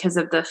nutrition because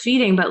of the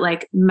feeding, but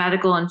like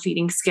medical and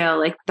feeding skill,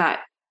 like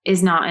that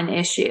is not an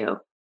issue.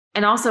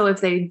 And also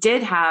if they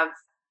did have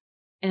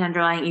an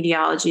underlying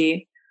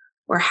etiology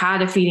or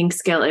had a feeding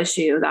skill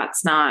issue,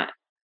 that's not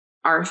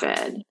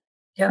ARFID.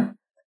 Yeah.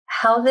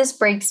 How this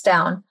breaks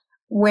down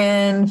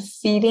when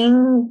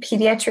feeding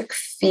pediatric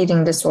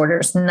feeding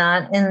disorders,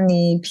 not in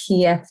the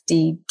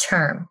PFD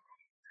term,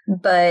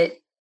 but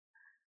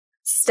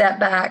step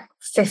back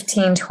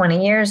 15,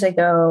 20 years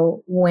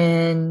ago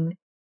when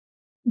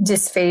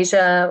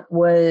dysphagia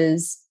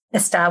was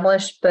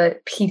established,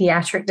 but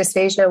pediatric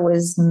dysphagia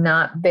was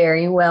not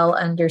very well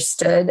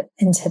understood.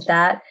 Into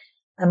that,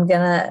 I'm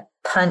going to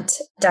punt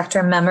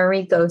Dr.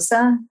 Memory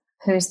Gosa,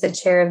 who's the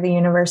chair of the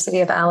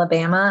University of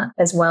Alabama,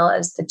 as well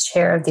as the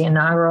chair of the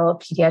inaugural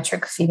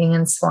Pediatric Feeding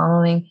and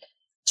Swallowing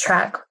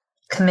Track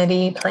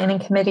Committee, Planning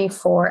Committee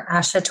for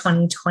ASHA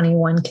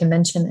 2021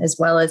 Convention, as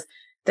well as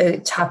the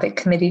topic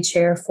committee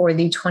chair for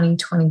the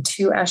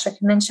 2022 ASHA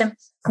Convention.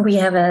 We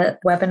have a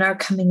webinar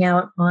coming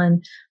out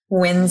on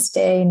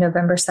Wednesday,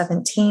 November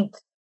 17th,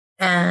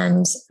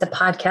 and the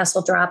podcast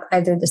will drop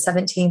either the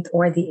 17th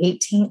or the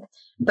 18th.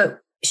 But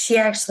she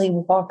actually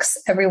walks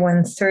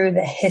everyone through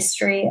the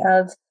history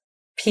of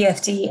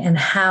PFD and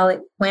how it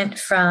went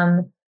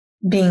from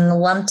being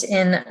lumped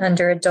in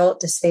under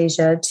adult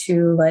dysphagia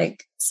to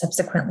like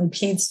subsequently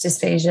peds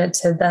dysphagia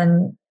to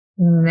then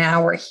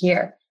now we're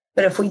here.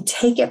 But if we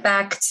take it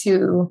back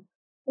to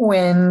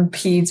when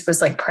peds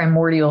was like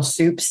primordial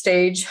soup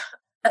stage,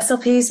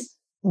 SLPs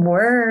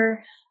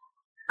were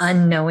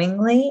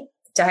unknowingly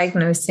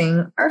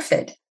diagnosing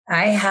ARFID.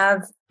 I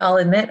have, I'll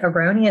admit,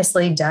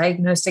 erroneously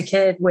diagnosed a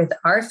kid with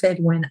ARFID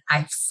when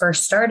I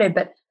first started,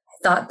 but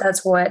I thought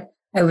that's what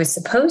I was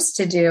supposed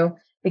to do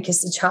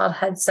because the child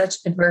had such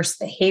adverse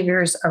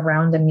behaviors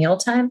around a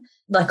mealtime.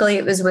 Luckily,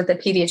 it was with a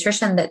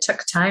pediatrician that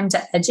took time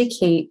to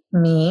educate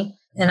me.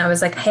 And I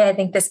was like, hey, I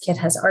think this kid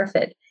has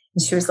ARFID.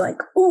 And she was like,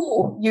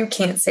 oh, you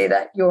can't say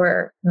that.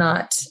 You're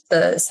not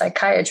the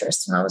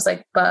psychiatrist. And I was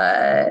like,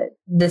 but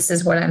this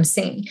is what I'm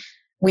seeing.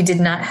 We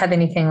did not have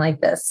anything like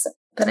this.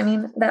 But I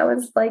mean, that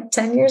was like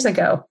 10 years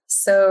ago.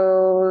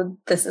 So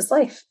this is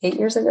life. 8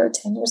 years ago,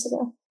 10 years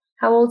ago.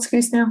 How old's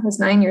Goose now? It was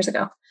 9 years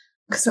ago.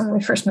 Because when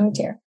we first moved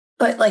here.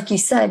 But like you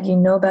said, you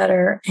know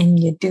better and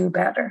you do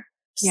better.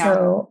 Yeah.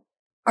 So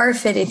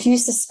ARFID, if you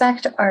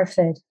suspect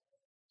ARFID,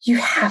 you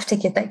have to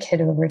get that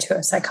kid over to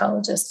a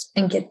psychologist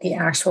and get the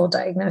actual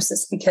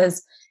diagnosis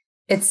because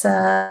it's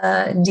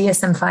a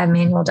DSM-5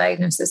 manual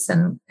diagnosis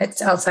and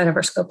it's outside of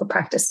our scope of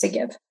practice to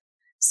give.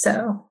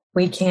 So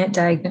we can't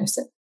diagnose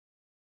it.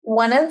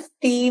 One of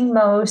the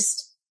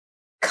most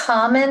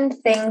common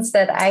things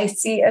that I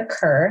see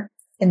occur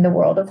in the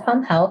world of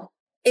home health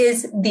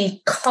is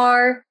the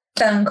car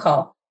phone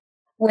call.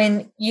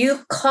 When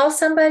you call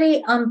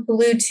somebody on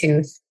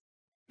Bluetooth,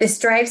 this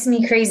drives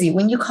me crazy.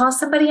 When you call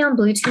somebody on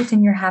Bluetooth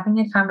and you're having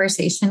a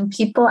conversation,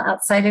 people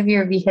outside of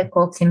your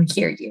vehicle can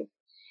hear you.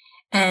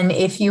 And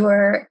if you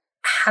are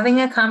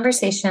having a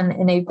conversation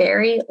in a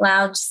very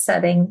loud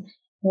setting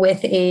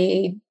with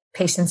a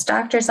patient's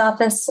doctor's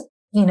office,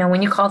 you know,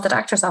 when you call the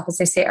doctor's office,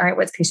 they say, all right,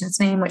 what's patient's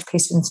name, which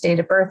patient's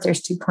date of birth?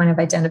 There's 2 point of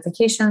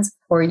identifications,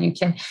 or you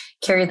can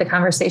carry the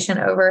conversation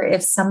over.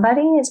 If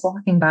somebody is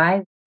walking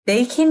by,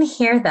 they can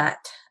hear that.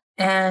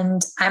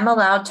 And I'm a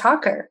loud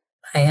talker.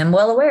 I am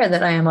well aware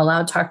that I am a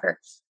loud talker.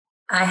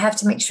 I have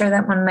to make sure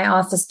that when my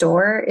office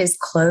door is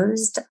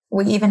closed,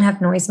 we even have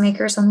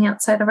noisemakers on the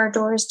outside of our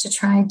doors to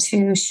try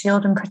to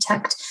shield and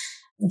protect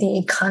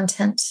the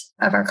content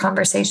of our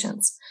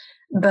conversations.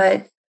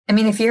 But I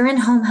mean, if you're in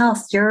home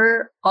health,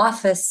 your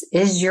office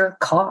is your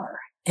car.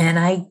 And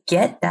I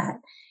get that.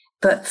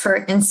 But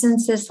for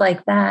instances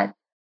like that,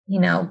 you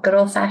know, good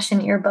old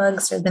fashioned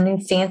earbuds or the new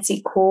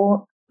fancy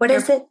cool, what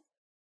is it?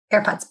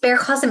 AirPods. Bear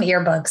calls them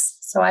earbuds.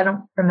 So I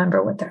don't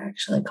remember what they're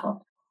actually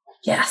called.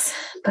 Yes.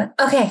 But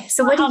okay.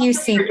 So what do you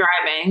see? You're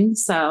driving.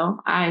 So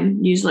I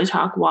usually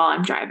talk while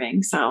I'm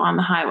driving. So on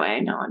the highway,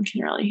 no one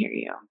can really hear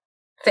you.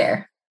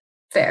 Fair.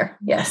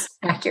 Yes.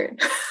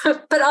 Accurate.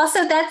 But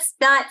also that's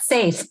not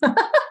safe.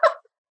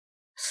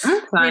 I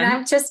mean,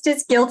 I'm just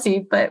as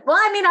guilty, but well,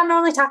 I mean, I'm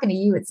normally talking to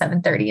you at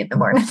 7:30 in the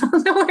morning.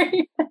 Don't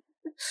worry.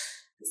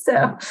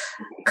 So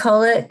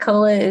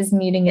Cola is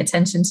needing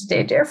attention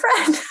today, dear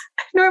friend.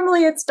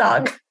 Normally it's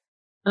dog.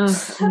 Oh,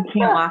 you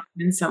can't lock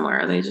them in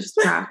somewhere. They just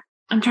drop.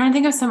 I'm trying to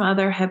think of some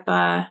other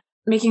HIPAA,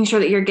 making sure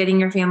that you're getting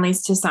your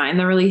families to sign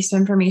the release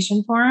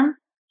information form.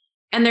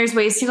 And there's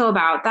ways to go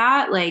about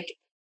that. Like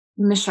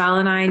Michelle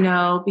and I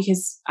know,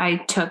 because I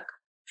took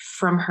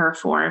from her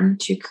form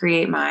to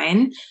create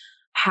mine,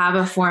 have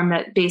a form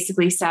that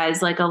basically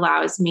says, like,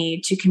 allows me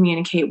to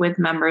communicate with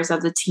members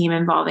of the team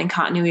involving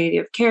continuity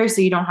of care.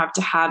 So you don't have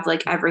to have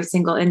like every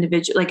single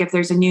individual, like if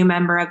there's a new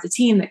member of the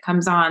team that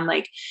comes on,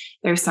 like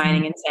they're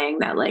signing and saying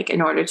that, like,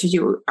 in order to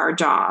do our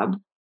job,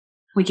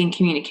 we can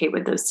communicate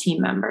with those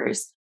team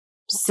members.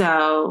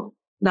 So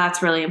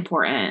that's really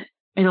important.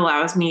 It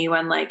allows me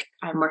when like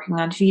I'm working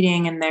on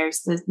feeding and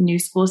there's the new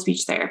school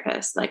speech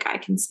therapist, like I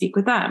can speak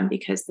with them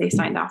because they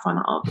signed off on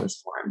all of those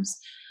forms.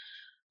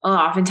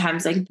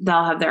 Oftentimes, like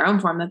they'll have their own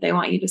form that they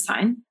want you to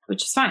sign,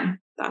 which is fine.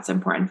 That's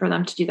important for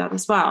them to do that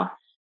as well.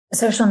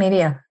 Social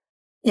media.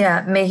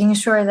 Yeah. Making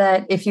sure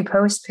that if you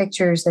post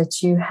pictures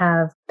that you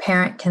have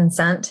parent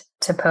consent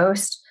to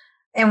post.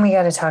 And we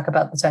got to talk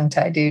about the tongue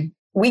tie, dude.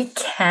 We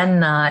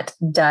cannot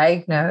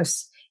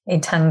diagnose a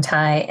tongue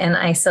tie in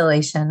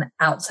isolation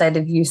outside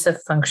of use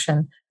of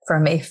function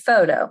from a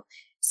photo.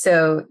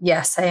 So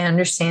yes, I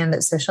understand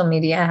that social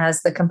media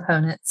has the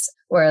components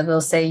where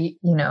they'll say,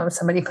 you know,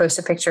 somebody posts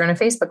a picture in a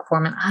Facebook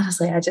form. And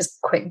honestly, I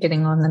just quit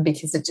getting on them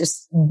because it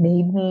just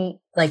made me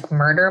like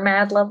murder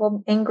mad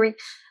level angry, which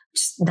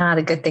is not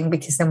a good thing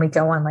because then we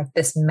go on like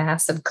this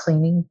massive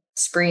cleaning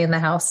spree in the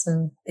house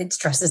and it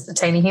stresses the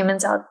tiny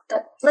humans out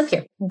that live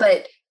here.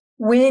 But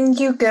when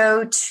you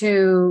go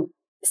to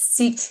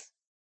seek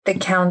the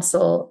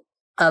counsel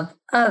of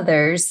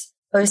others,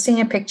 posting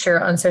a picture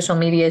on social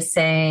media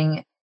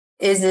saying,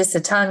 is this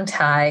a tongue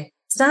tie?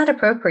 It's not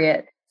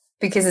appropriate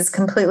because it's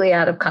completely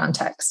out of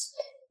context.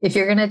 If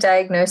you're going to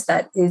diagnose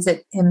that, is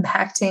it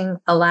impacting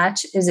a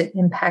latch? Is it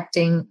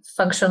impacting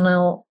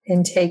functional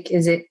intake?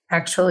 Is it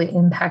actually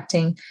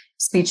impacting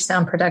speech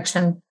sound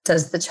production?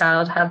 Does the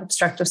child have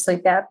obstructive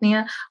sleep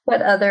apnea?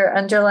 What other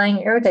underlying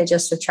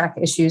aerodigestive tract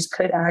issues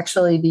could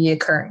actually be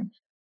occurring?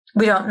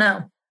 We don't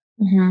know.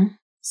 Mm-hmm.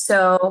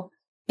 So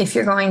if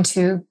you're going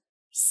to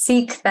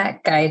seek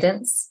that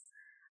guidance,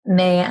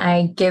 may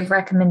I give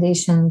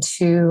recommendation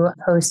to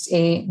post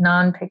a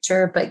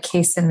non-picture but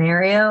case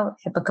scenario,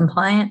 HIPAA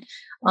compliant,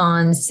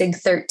 on SIG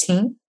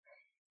 13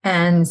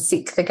 and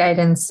seek the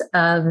guidance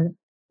of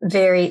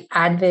very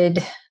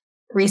avid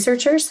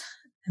researchers.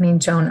 I mean,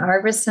 Joan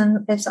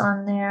Argreson is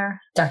on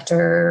there.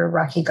 Dr.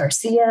 Rocky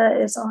Garcia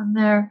is on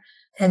there,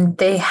 and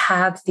they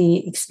have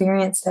the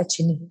experience that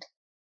you need.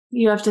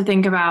 You have to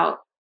think about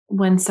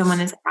when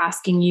someone is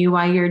asking you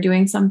why you're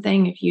doing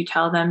something, if you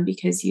tell them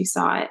because you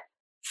saw it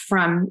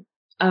from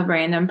a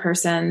random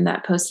person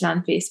that posted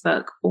on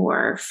Facebook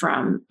or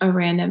from a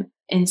random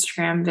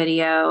Instagram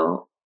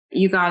video,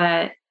 you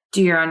gotta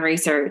do your own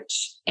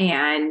research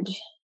and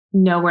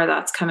know where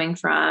that's coming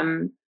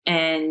from.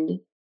 And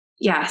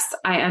yes,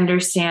 I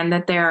understand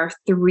that there are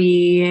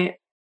 3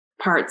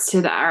 parts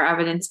to our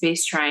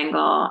evidence-based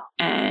triangle.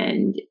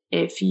 And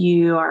if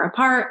you are a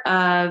part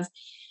of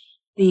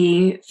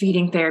the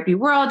feeding therapy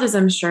world, as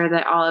I'm sure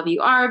that all of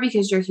you are,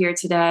 because you're here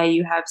today,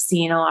 you have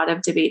seen a lot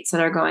of debates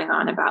that are going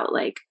on about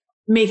like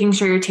making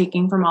sure you're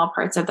taking from all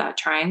parts of that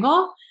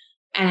triangle.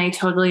 And I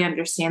totally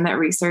understand that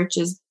research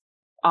is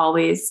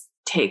always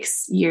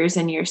takes years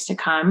and years to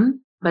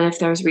come. But if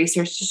there's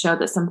research to show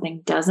that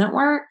something doesn't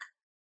work,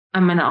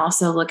 I'm going to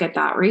also look at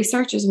that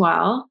research as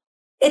well.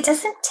 It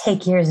doesn't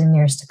take years and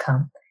years to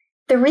come.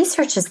 The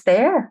research is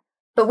there,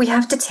 but we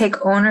have to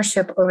take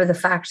ownership over the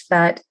fact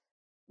that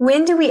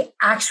when do we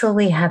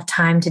actually have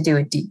time to do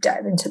a deep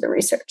dive into the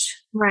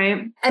research?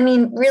 Right. I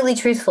mean, really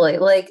truthfully,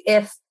 like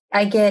if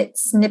I get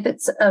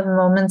snippets of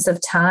moments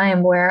of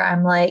time where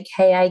I'm like,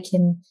 hey, I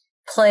can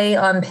play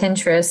on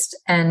Pinterest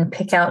and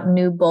pick out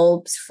new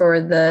bulbs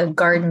for the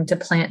garden to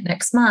plant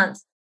next month.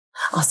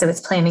 Also, it's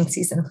planting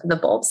season for the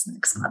bulbs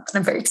next month, and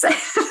I'm very excited.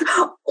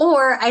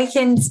 Or I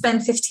can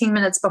spend 15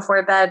 minutes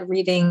before bed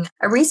reading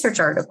a research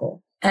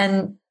article.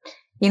 And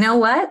you know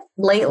what?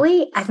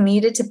 Lately, I've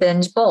needed to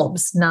binge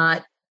bulbs,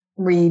 not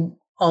read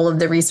all of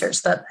the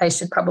research that I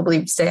should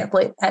probably stay up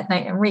late at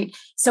night and read.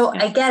 So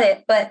I get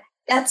it, but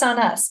that's on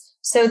us.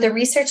 So the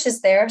research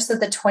is there. So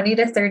the 20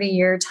 to 30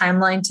 year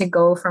timeline to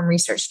go from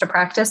research to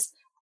practice,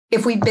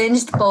 if we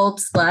binged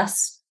bulbs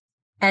less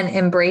and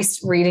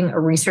embraced reading a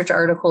research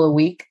article a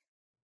week,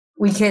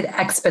 we could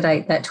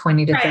expedite that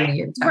 20 to 30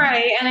 year time.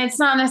 Right. And it's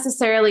not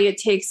necessarily it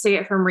takes to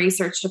get from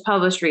research to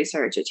published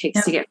research. It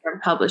takes to get from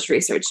published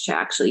research to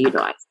actually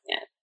utilizing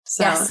it.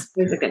 So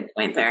there's a good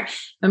point there.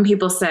 When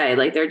people say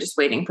like they're just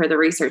waiting for the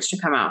research to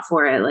come out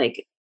for it,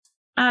 like,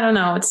 I don't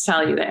know what to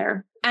tell you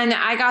there. And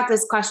I got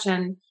this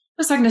question. I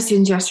was talking to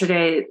students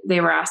yesterday. They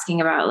were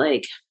asking about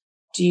like,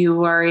 do you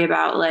worry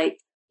about like,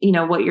 you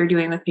know, what you're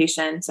doing with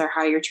patients or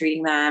how you're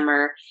treating them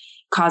or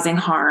causing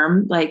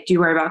harm? Like, do you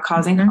worry about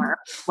causing harm?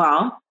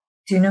 Well,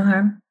 do no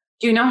harm.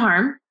 Do no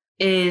harm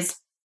is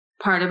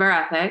part of our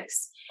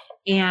ethics.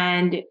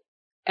 And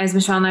as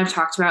Michelle and I have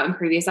talked about in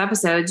previous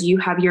episodes, you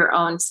have your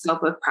own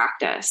scope of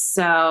practice.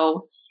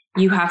 So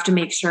you have to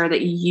make sure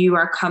that you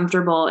are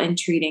comfortable in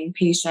treating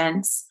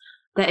patients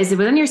that is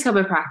within your scope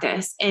of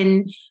practice.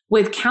 And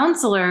with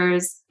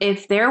counselors,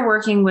 if they're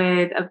working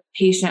with a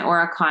patient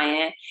or a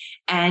client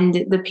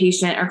and the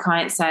patient or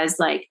client says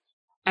like,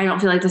 I don't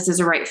feel like this is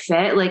a right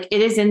fit, like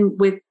it is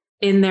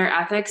in their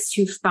ethics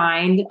to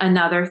find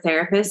another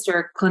therapist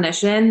or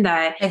clinician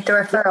that make the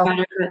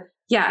referral.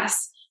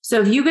 Yes. So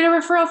if you get a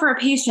referral for a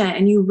patient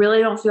and you really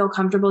don't feel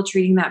comfortable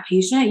treating that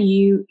patient,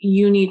 you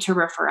need to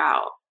refer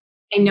out.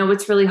 I know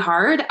it's really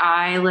hard.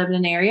 I live in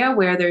an area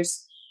where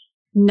there's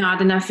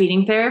not enough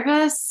feeding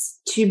therapists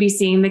to be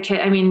seeing the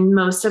kid. I mean,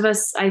 most of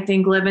us, I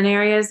think, live in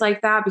areas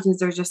like that because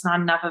there's just not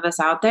enough of us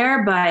out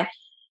there. But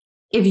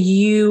if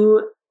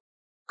you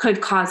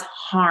could cause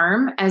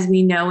harm, as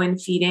we know in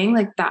feeding,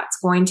 like that's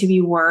going to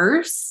be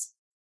worse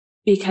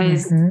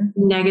because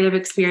negative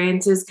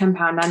experiences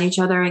compound on each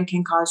other and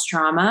can cause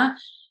trauma.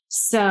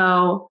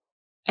 So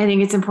I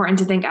think it's important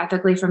to think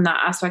ethically from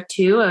that aspect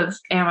too of,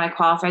 am I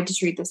qualified to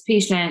treat this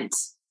patient?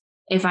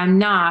 If I'm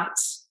not,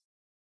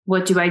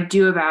 what do I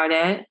do about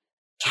it?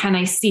 Can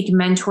I seek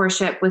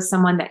mentorship with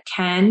someone that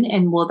can?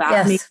 And will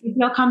that make you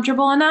feel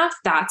comfortable enough?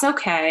 That's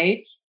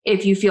okay.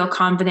 If you feel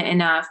confident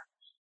enough.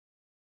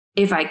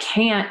 If I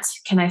can't,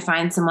 can I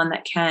find someone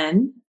that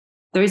can?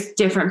 There's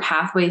different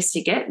pathways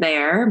to get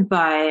there,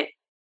 but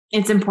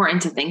it's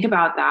important to think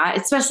about that,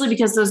 especially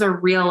because those are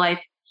real life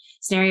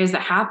scenarios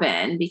that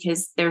happen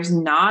because there's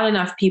not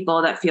enough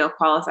people that feel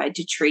qualified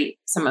to treat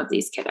some of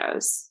these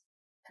kiddos.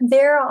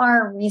 There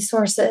are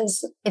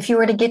resources. If you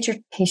were to get your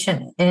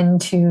patient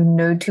into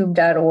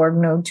notube.org,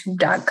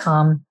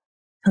 notube.com,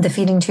 the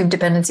Feeding Tube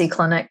Dependency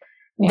Clinic,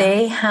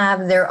 they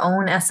have their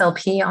own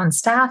SLP on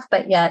staff,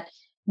 but yet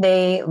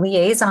they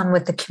liaison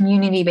with the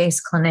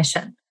community-based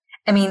clinician.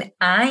 I mean,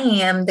 I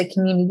am the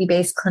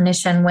community-based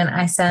clinician when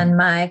I send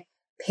my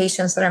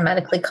patients that are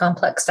medically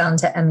complex down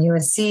to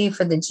MUSC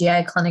for the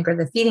GI clinic or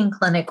the feeding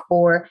clinic,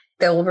 or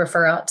they'll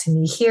refer out to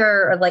me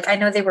here. Or like, I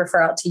know they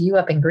refer out to you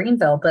up in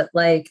Greenville, but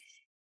like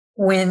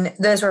when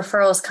those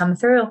referrals come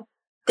through,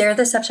 they're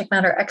the subject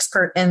matter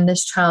expert in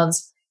this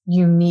child's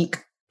unique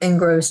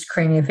engrossed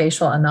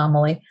craniofacial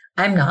anomaly.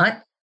 I'm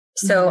not.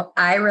 So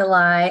I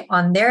rely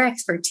on their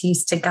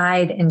expertise to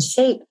guide and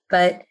shape.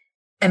 But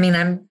I mean,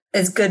 I'm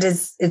as good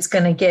as it's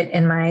going to get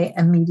in my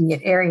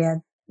immediate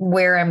area.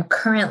 Where I'm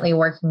currently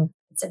working,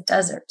 it's a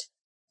desert.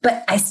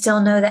 But I still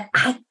know that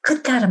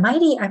good God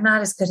almighty, I'm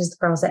not as good as the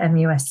girls at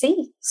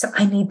MUSC. So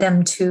I need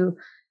them to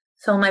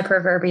fill my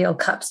proverbial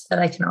cups that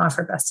I can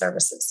offer best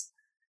services.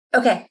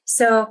 Okay,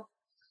 so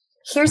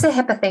here's a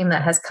HIPAA thing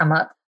that has come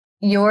up.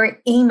 Your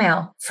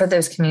email for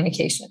those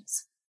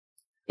communications.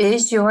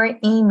 Is your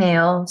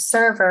email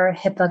server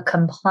HIPAA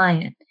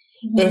compliant?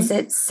 Mm-hmm. Is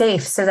it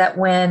safe so that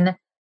when,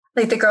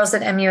 like the girls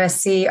at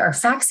MUSC are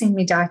faxing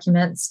me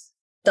documents,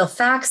 they'll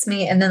fax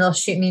me and then they'll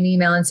shoot me an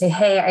email and say,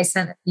 hey, I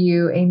sent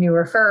you a new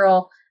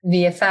referral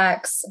via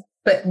fax.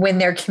 But when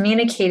they're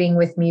communicating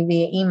with me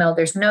via email,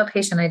 there's no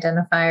patient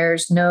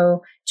identifiers,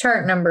 no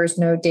chart numbers,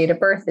 no date of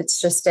birth.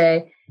 It's just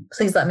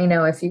please let me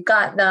know if you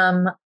got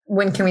them.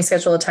 When can we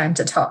schedule a time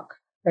to talk?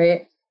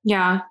 Right?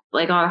 Yeah.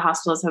 Like a lot of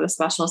hospitals have a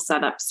special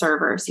setup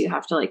server. So you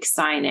have to like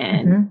sign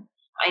in.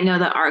 Mm-hmm. I know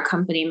that our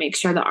company makes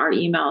sure that our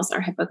emails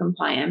are HIPAA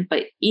compliant,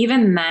 but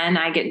even then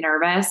I get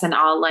nervous and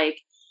I'll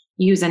like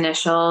use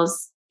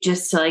initials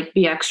just to like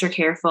be extra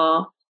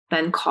careful,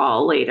 then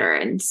call later.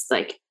 And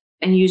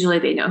and usually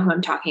they know who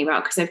I'm talking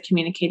about because I've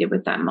communicated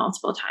with them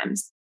multiple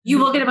times. You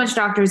will get a bunch of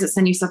doctors that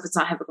send you stuff that's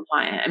not HIPAA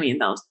compliant. I mean,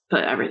 they'll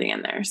put everything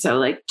in there. So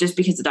like, just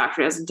because the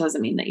doctor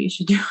doesn't mean that you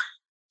should do it.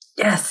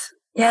 Yes.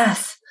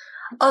 Yes.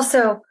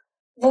 Also,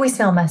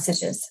 voicemail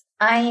messages.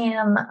 I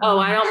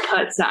don't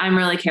put, so I'm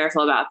really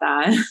careful about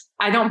that.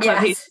 I don't put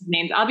patients'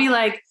 names. I'll be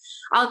like,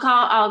 I'll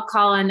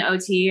call an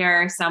OT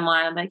or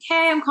someone. I'm like,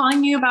 hey, I'm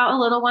calling you about a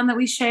little one that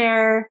we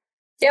share.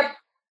 Yep.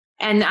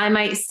 And I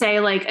might say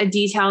like a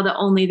detail that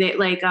only they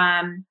like,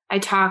 I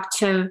talked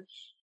to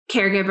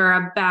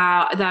caregiver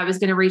about that I was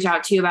going to reach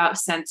out to you about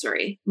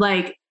sensory,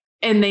 like,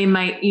 and they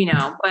might,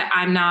 but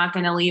I'm not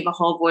going to leave a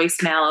whole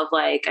voicemail of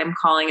like, I'm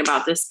calling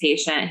about this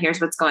patient. Here's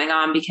what's going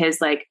on, because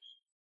like,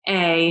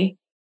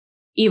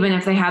 even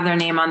if they have their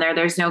name on there,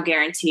 there's no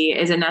guarantee.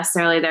 Is it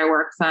necessarily their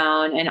work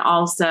phone? And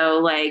also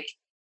like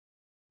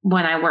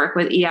when I work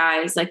with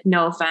EIs, like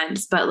no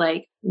offense, but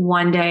like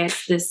one day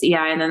it's this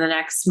EI and then the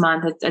next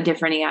month it's a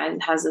different EI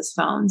that has this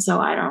phone. So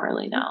I don't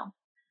really know.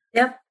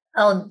 Yep.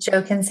 I'll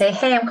joke and say,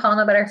 hey, I'm calling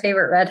about our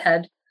favorite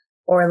redhead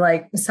or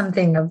like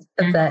something of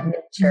that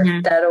nature.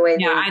 Mm-hmm. That way.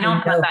 Yeah, I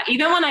don't put that.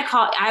 Even when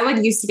I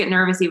would used to get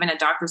nervous even at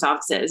doctor's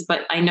offices,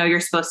 but I know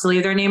you're supposed to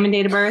leave their name and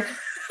date of birth.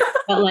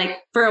 But like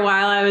for a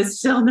while I was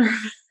still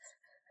nervous.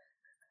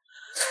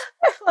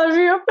 I love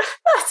you.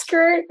 That's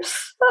great.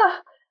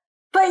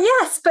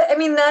 But I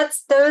mean,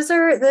 those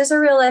are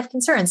real life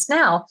concerns.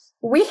 Now,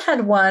 we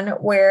had one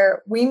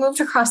where we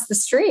moved across the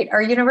street,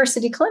 our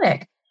university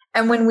clinic.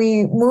 And when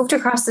we moved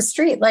across the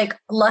street, like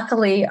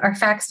luckily our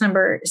fax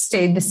number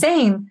stayed the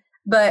same,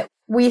 but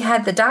we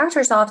had the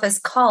doctor's office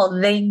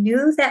called. They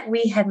knew that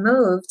we had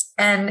moved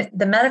and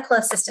the medical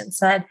assistant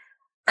said,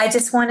 I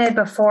just wanted,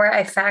 before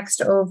I faxed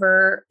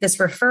over this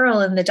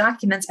referral and the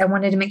documents, I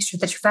wanted to make sure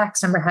that your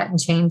fax number hadn't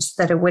changed,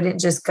 that it wouldn't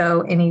just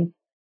go any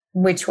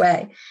which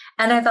way.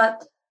 And I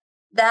thought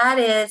that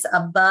is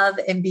above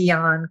and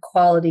beyond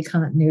quality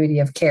continuity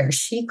of care.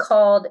 She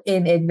called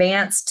in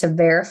advance to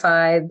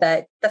verify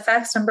that the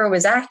fax number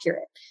was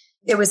accurate.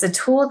 It was a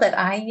tool that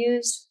I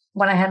used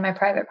when I had my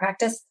private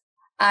practice.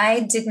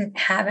 I didn't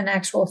have an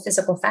actual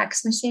physical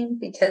fax machine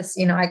because,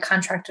 I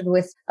contracted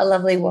with a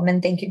lovely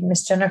woman. Thank you,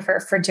 Miss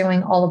Jennifer, for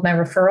doing all of my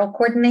referral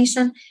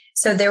coordination.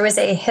 So there was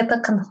a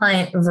HIPAA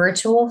compliant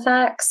virtual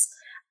fax.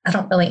 I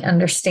don't really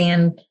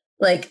understand,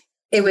 like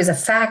it was a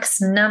fax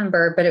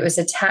number, but it was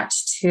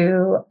attached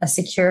to a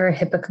secure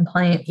HIPAA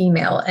compliant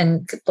email.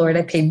 And good Lord,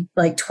 I paid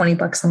like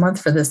 $20 a month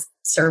for this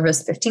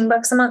service,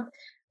 $15 a month.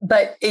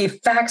 But a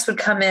fax would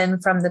come in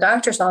from the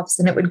doctor's office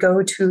and it would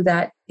go to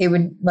that. It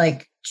would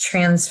like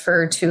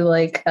transfer to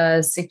like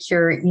a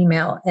secure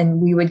email. And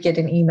we would get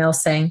an email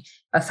saying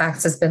a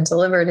fax has been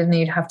delivered and then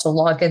you'd have to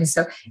log in.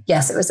 So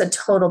yes, it was a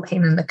total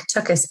pain in the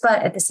tuchus.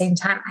 But at the same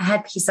time, I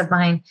had peace of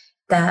mind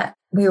that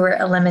we were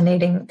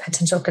eliminating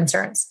potential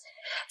concerns.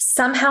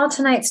 Somehow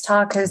tonight's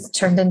talk has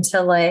turned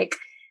into like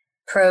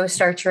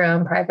start your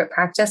own private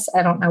practice.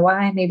 I don't know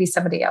why. Maybe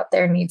somebody out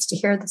there needs to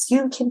hear this.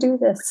 You can do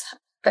this.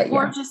 But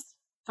or just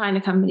find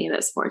a company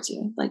that supports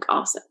you, like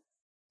also.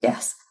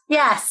 Yes.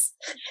 Yes.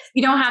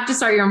 You don't have to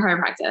start your own private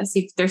practice.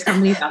 There's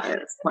companies out there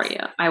that support you.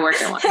 I work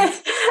at one.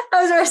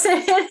 I was going to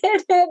say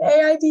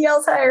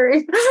AIDL's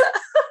hiring.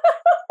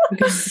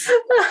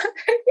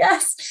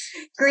 Yes.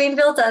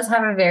 Greenville does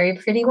have a very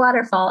pretty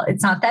waterfall.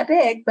 It's not that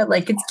big, but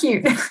like it's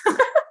cute.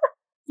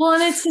 Well,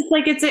 and it's just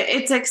like,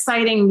 it's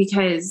exciting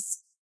because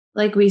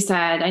like we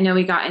said, I know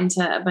we got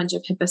into a bunch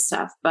of HIPAA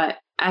stuff, but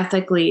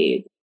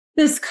ethically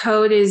this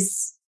code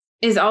is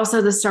also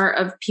the start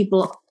of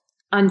people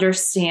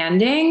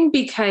understanding,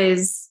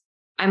 because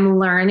I'm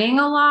learning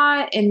a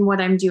lot in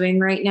what I'm doing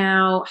right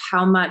now,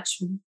 how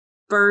much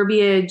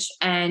verbiage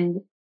and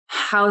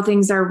how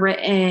things are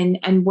written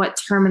and what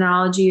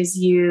terminology is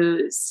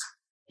used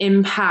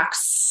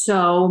impacts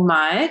so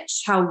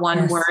much, how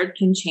one word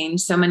can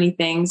change so many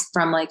things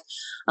from like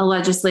a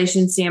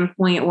legislation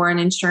standpoint or an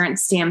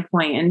insurance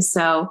standpoint. And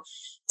so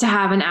to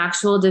have an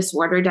actual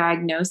disorder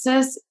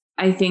diagnosis,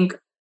 I think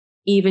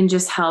even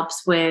just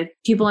helps with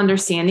people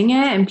understanding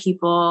it and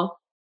people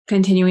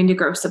continuing to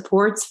grow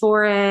supports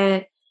for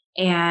it,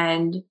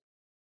 and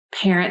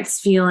parents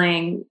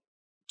feeling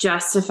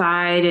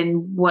justified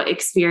in what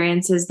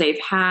experiences they've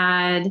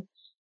had.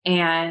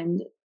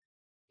 And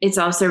it's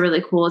also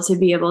really cool to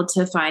be able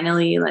to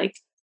finally like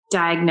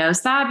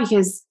diagnose that,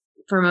 because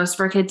for most of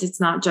our kids, it's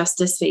not just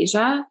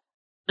dysphagia.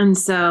 And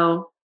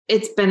so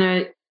it's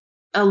been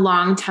a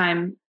long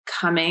time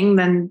coming.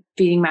 Then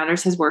Feeding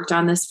Matters has worked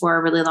on this for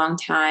a really long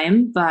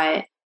time,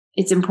 but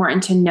it's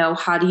important to know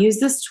how to use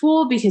this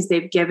tool because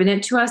they've given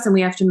it to us, and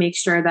we have to make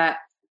sure that,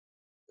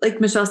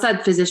 like Michelle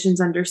said, physicians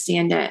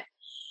understand it.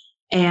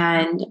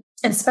 And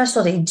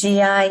specialty, GI,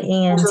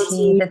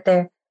 ENT, that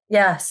they're,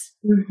 yes.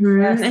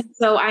 Mm-hmm. Yes. And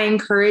so I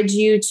encourage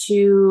you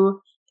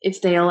to,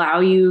 if they allow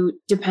you,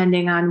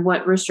 depending on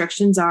what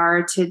restrictions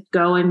are, to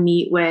go and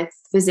meet with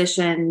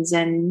physicians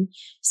and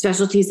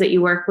specialties that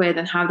you work with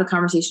and have the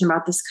conversation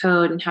about this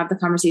code and have the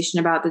conversation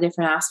about the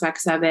different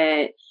aspects of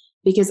it.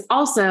 Because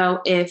also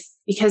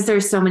because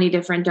there's so many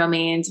different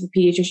domains, if a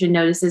pediatrician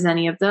notices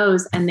any of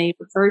those and they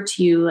refer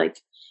to you, like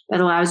that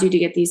allows you to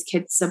get these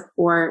kids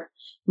support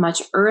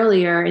much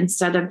earlier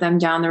instead of them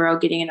down the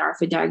road getting an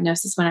ARFID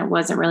diagnosis when it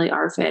wasn't really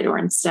ARFID, or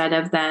instead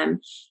of them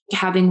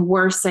having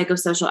worse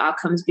psychosocial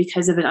outcomes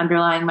because of an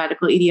underlying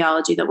medical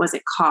etiology that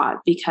wasn't caught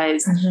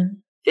because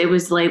it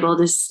was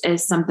labeled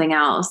as something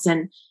else.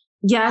 And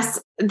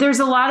yes, there's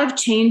a lot of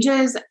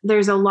changes.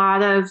 There's a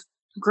lot of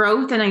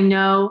growth. And I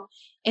know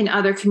in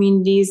other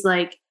communities,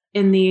 like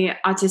in the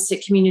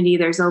autistic community,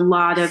 there's a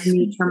lot of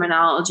new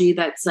terminology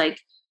that's like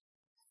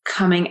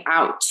coming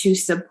out to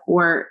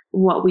support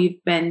what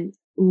we've been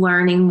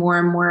learning more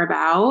and more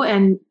about.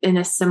 And in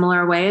a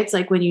similar way, it's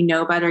like when you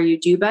know better, you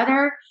do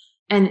better.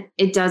 And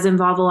it does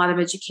involve a lot of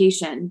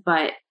education.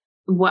 But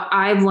what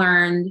I've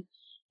learned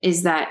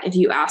is that if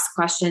you ask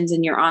questions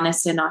and you're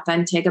honest and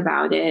authentic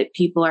about it,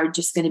 people are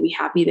just going to be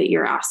happy that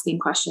you're asking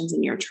questions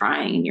and you're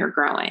trying and you're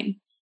growing.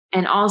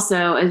 And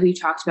also, as we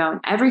talked about in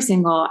every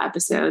single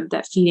episode,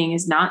 that feeding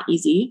is not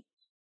easy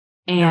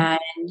and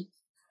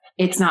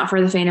it's not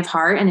for the faint of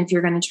heart. And if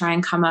you're going to try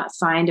and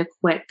find a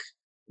quick,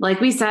 like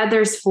we said,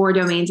 there's 4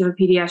 domains of a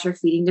pediatric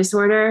feeding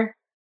disorder.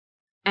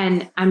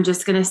 And I'm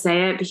just going to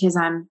say it because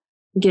I'm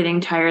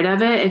getting tired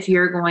of it. If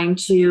you're going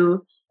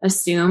to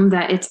assume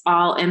that it's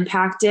all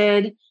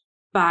impacted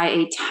by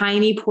a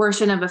tiny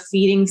portion of a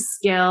feeding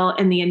skill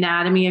in the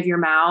anatomy of your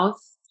mouth,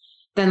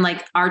 then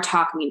like our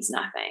talk means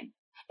nothing.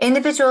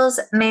 Individuals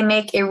may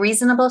make a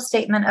reasonable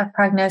statement of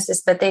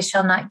prognosis, but they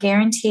shall not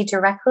guarantee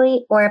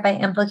directly or by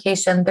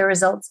implication the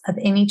results of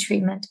any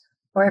treatment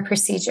or a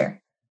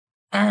procedure.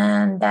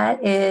 And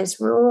that is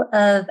Rule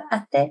of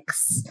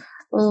Ethics,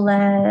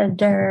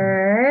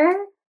 letter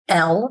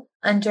L,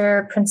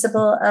 under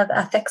Principle of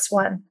Ethics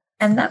 1.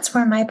 And that's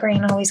where my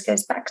brain always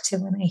goes back to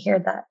when I hear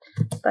that.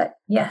 But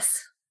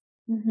yes.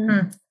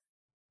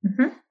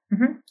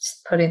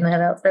 Just putting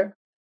that out there.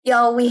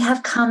 Y'all, we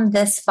have come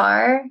this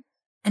far.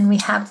 And we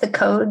have the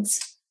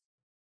codes,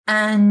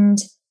 and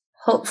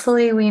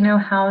hopefully we know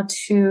how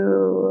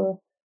to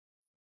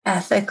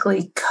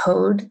ethically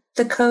code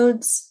the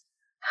codes,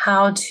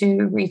 how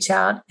to reach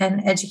out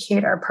and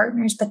educate our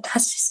partners. But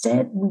that's just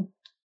it. We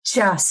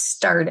just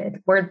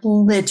started. We're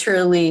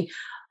literally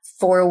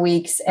 4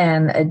 weeks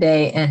and a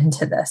day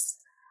into this.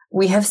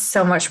 We have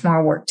so much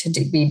more work to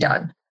be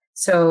done.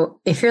 So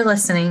if you're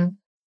listening,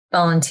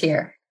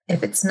 volunteer.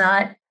 If it's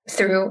not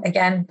through,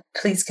 again,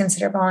 please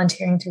consider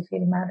volunteering through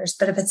Feeding Matters.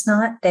 But if it's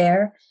not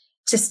there,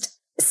 just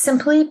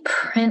simply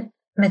print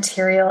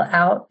material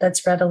out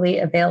that's readily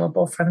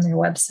available from their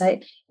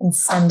website and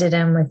send it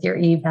in with your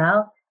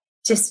eval.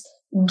 Just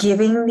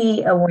giving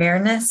the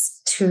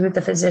awareness to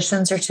the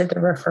physicians or to the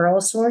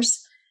referral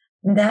source,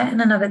 that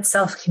in and of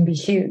itself can be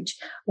huge.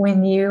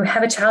 When you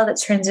have a child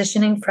that's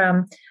transitioning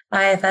from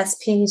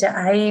IFSP to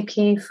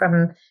IEP,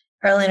 from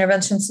early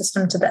intervention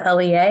system to the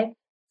LEA,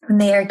 when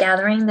they are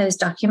gathering those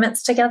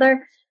documents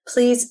together,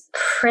 please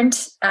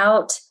print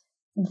out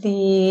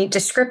the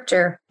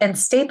descriptor and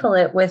staple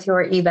it with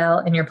your eval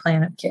and your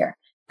plan of care.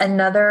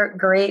 Another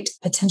great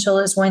potential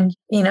is when,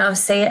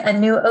 say a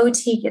new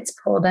OT gets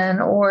pulled in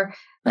or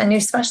a new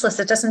specialist.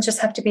 It doesn't just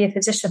have to be a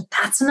physician.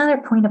 That's another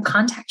point of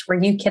contact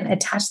where you can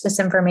attach this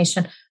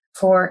information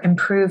for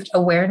improved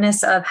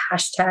awareness of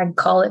hashtag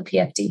call it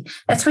PFD.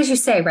 That's what you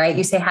say, right?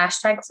 You say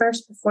hashtag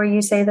first before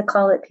you say the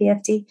call it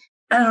PFD.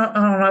 I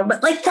don't know,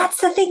 but like that's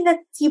the thing that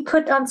you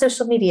put on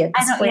social media.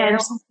 I don't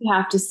think you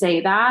have to say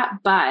that,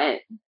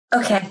 but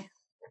okay,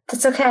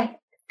 that's okay.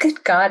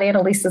 Good God,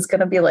 Annalisa's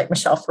going to be like,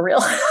 Michelle, for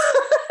real.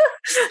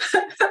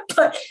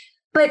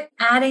 but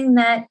adding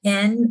that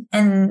in,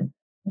 and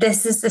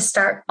this is the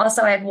start.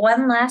 Also, I had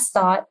one last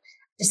thought.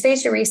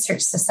 Dysphagia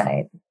Research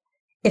Society.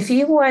 If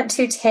you want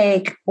to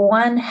take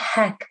one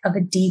heck of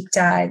a deep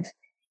dive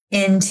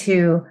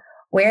into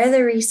where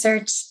the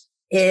research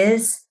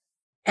is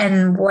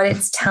and what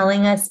it's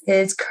telling us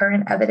is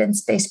current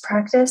evidence-based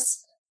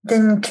practice,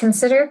 then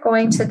consider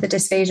going to the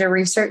Dysphagia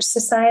Research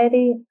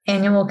Society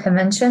annual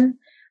convention,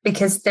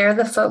 because they're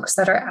the folks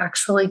that are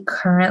actually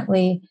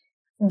currently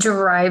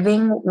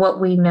driving what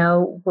we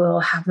know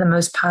will have the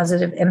most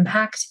positive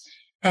impact.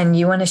 And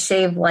you want to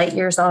shave light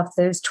years off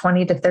those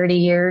 20 to 30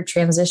 year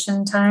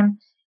transition time,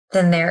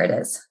 then there it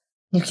is.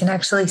 You can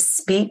actually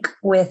speak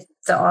with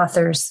the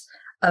authors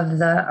of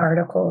the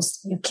articles.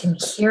 You can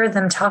hear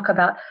them talk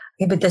about,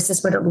 okay, but this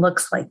is what it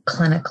looks like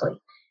clinically.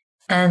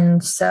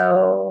 And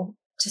so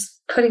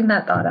just putting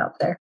that thought out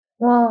there.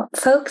 Well,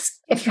 folks,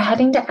 if you're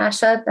heading to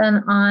ASHA,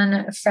 then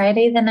on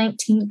Friday the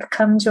 19th,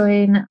 come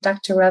join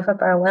Dr. Reva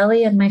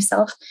Barwelli and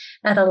myself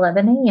at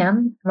 11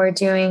 a.m. We're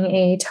doing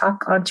a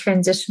talk on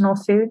transitional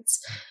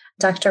foods.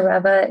 Dr.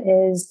 Reva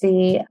is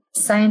the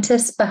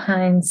scientist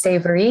behind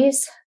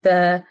Savories,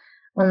 the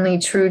only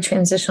true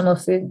transitional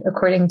food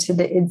according to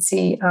the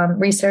IDSI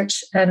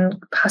research, and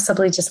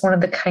possibly just one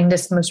of the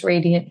kindest, most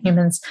radiant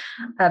humans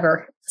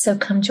ever. So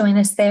come join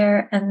us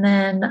there, and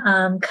then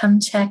come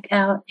check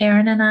out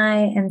Erin and I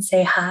and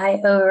say hi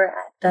over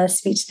at the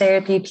Speech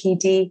Therapy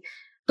PD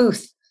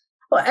booth.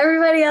 Well,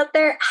 everybody out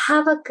there,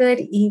 have a good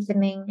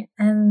evening.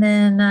 And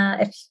then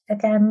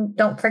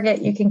don't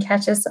forget, you can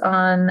catch us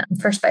on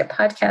First Bite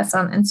Podcast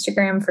on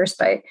Instagram, First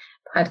Bite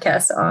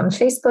Podcast on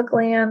Facebook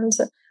land.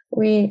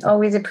 We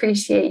always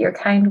appreciate your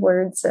kind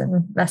words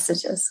and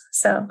messages.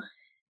 So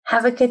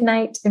have a good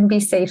night and be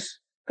safe.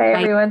 Bye,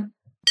 everyone.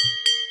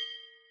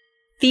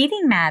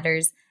 Feeding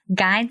Matters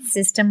guides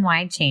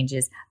system-wide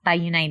changes by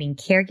uniting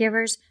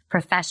caregivers,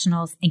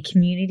 professionals, and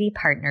community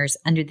partners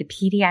under the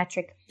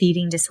Pediatric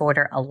Feeding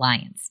Disorder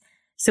Alliance.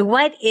 So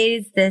what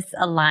is this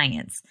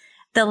alliance?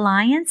 The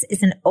Alliance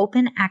is an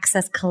open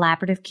access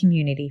collaborative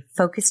community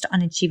focused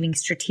on achieving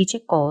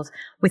strategic goals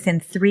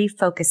within 3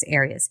 focus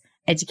areas: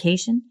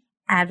 education,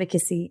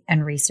 advocacy,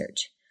 and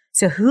research.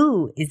 So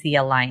who is the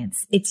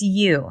Alliance? It's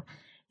you.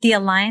 The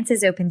Alliance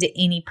is open to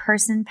any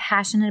person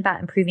passionate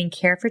about improving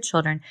care for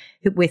children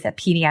with a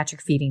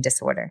pediatric feeding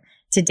disorder.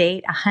 To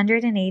date,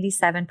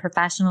 187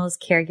 professionals,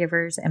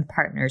 caregivers, and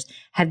partners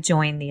have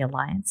joined the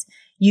Alliance.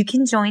 You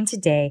can join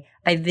today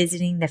by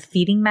visiting the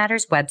Feeding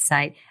Matters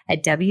website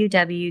at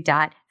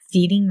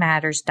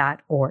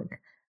www.feedingmatters.org.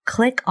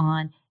 Click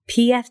on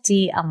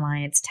PFD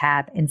Alliance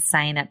tab and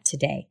sign up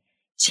today.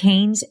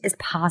 Change is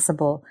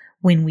possible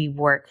when we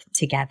work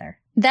together.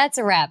 That's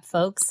a wrap,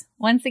 folks.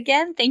 Once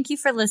again, thank you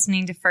for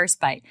listening to First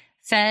Bite,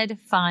 fed,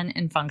 fun,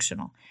 and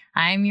functional.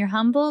 I'm your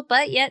humble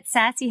but yet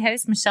sassy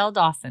host, Michelle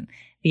Dawson,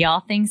 the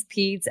All Things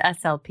Peds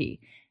SLP.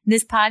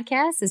 This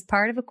podcast is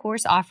part of a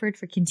course offered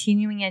for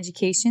continuing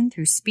education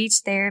through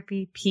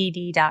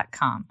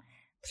SpeechTherapyPD.com.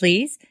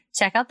 Please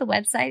check out the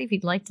website if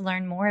you'd like to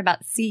learn more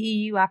about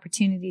CEU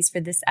opportunities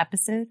for this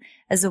episode,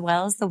 as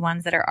well as the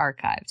ones that are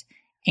archived.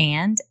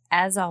 And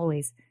as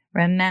always,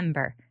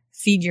 remember,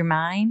 feed your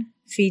mind,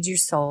 feed your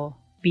soul,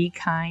 be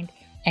kind,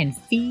 and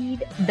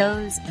feed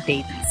those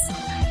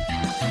babies.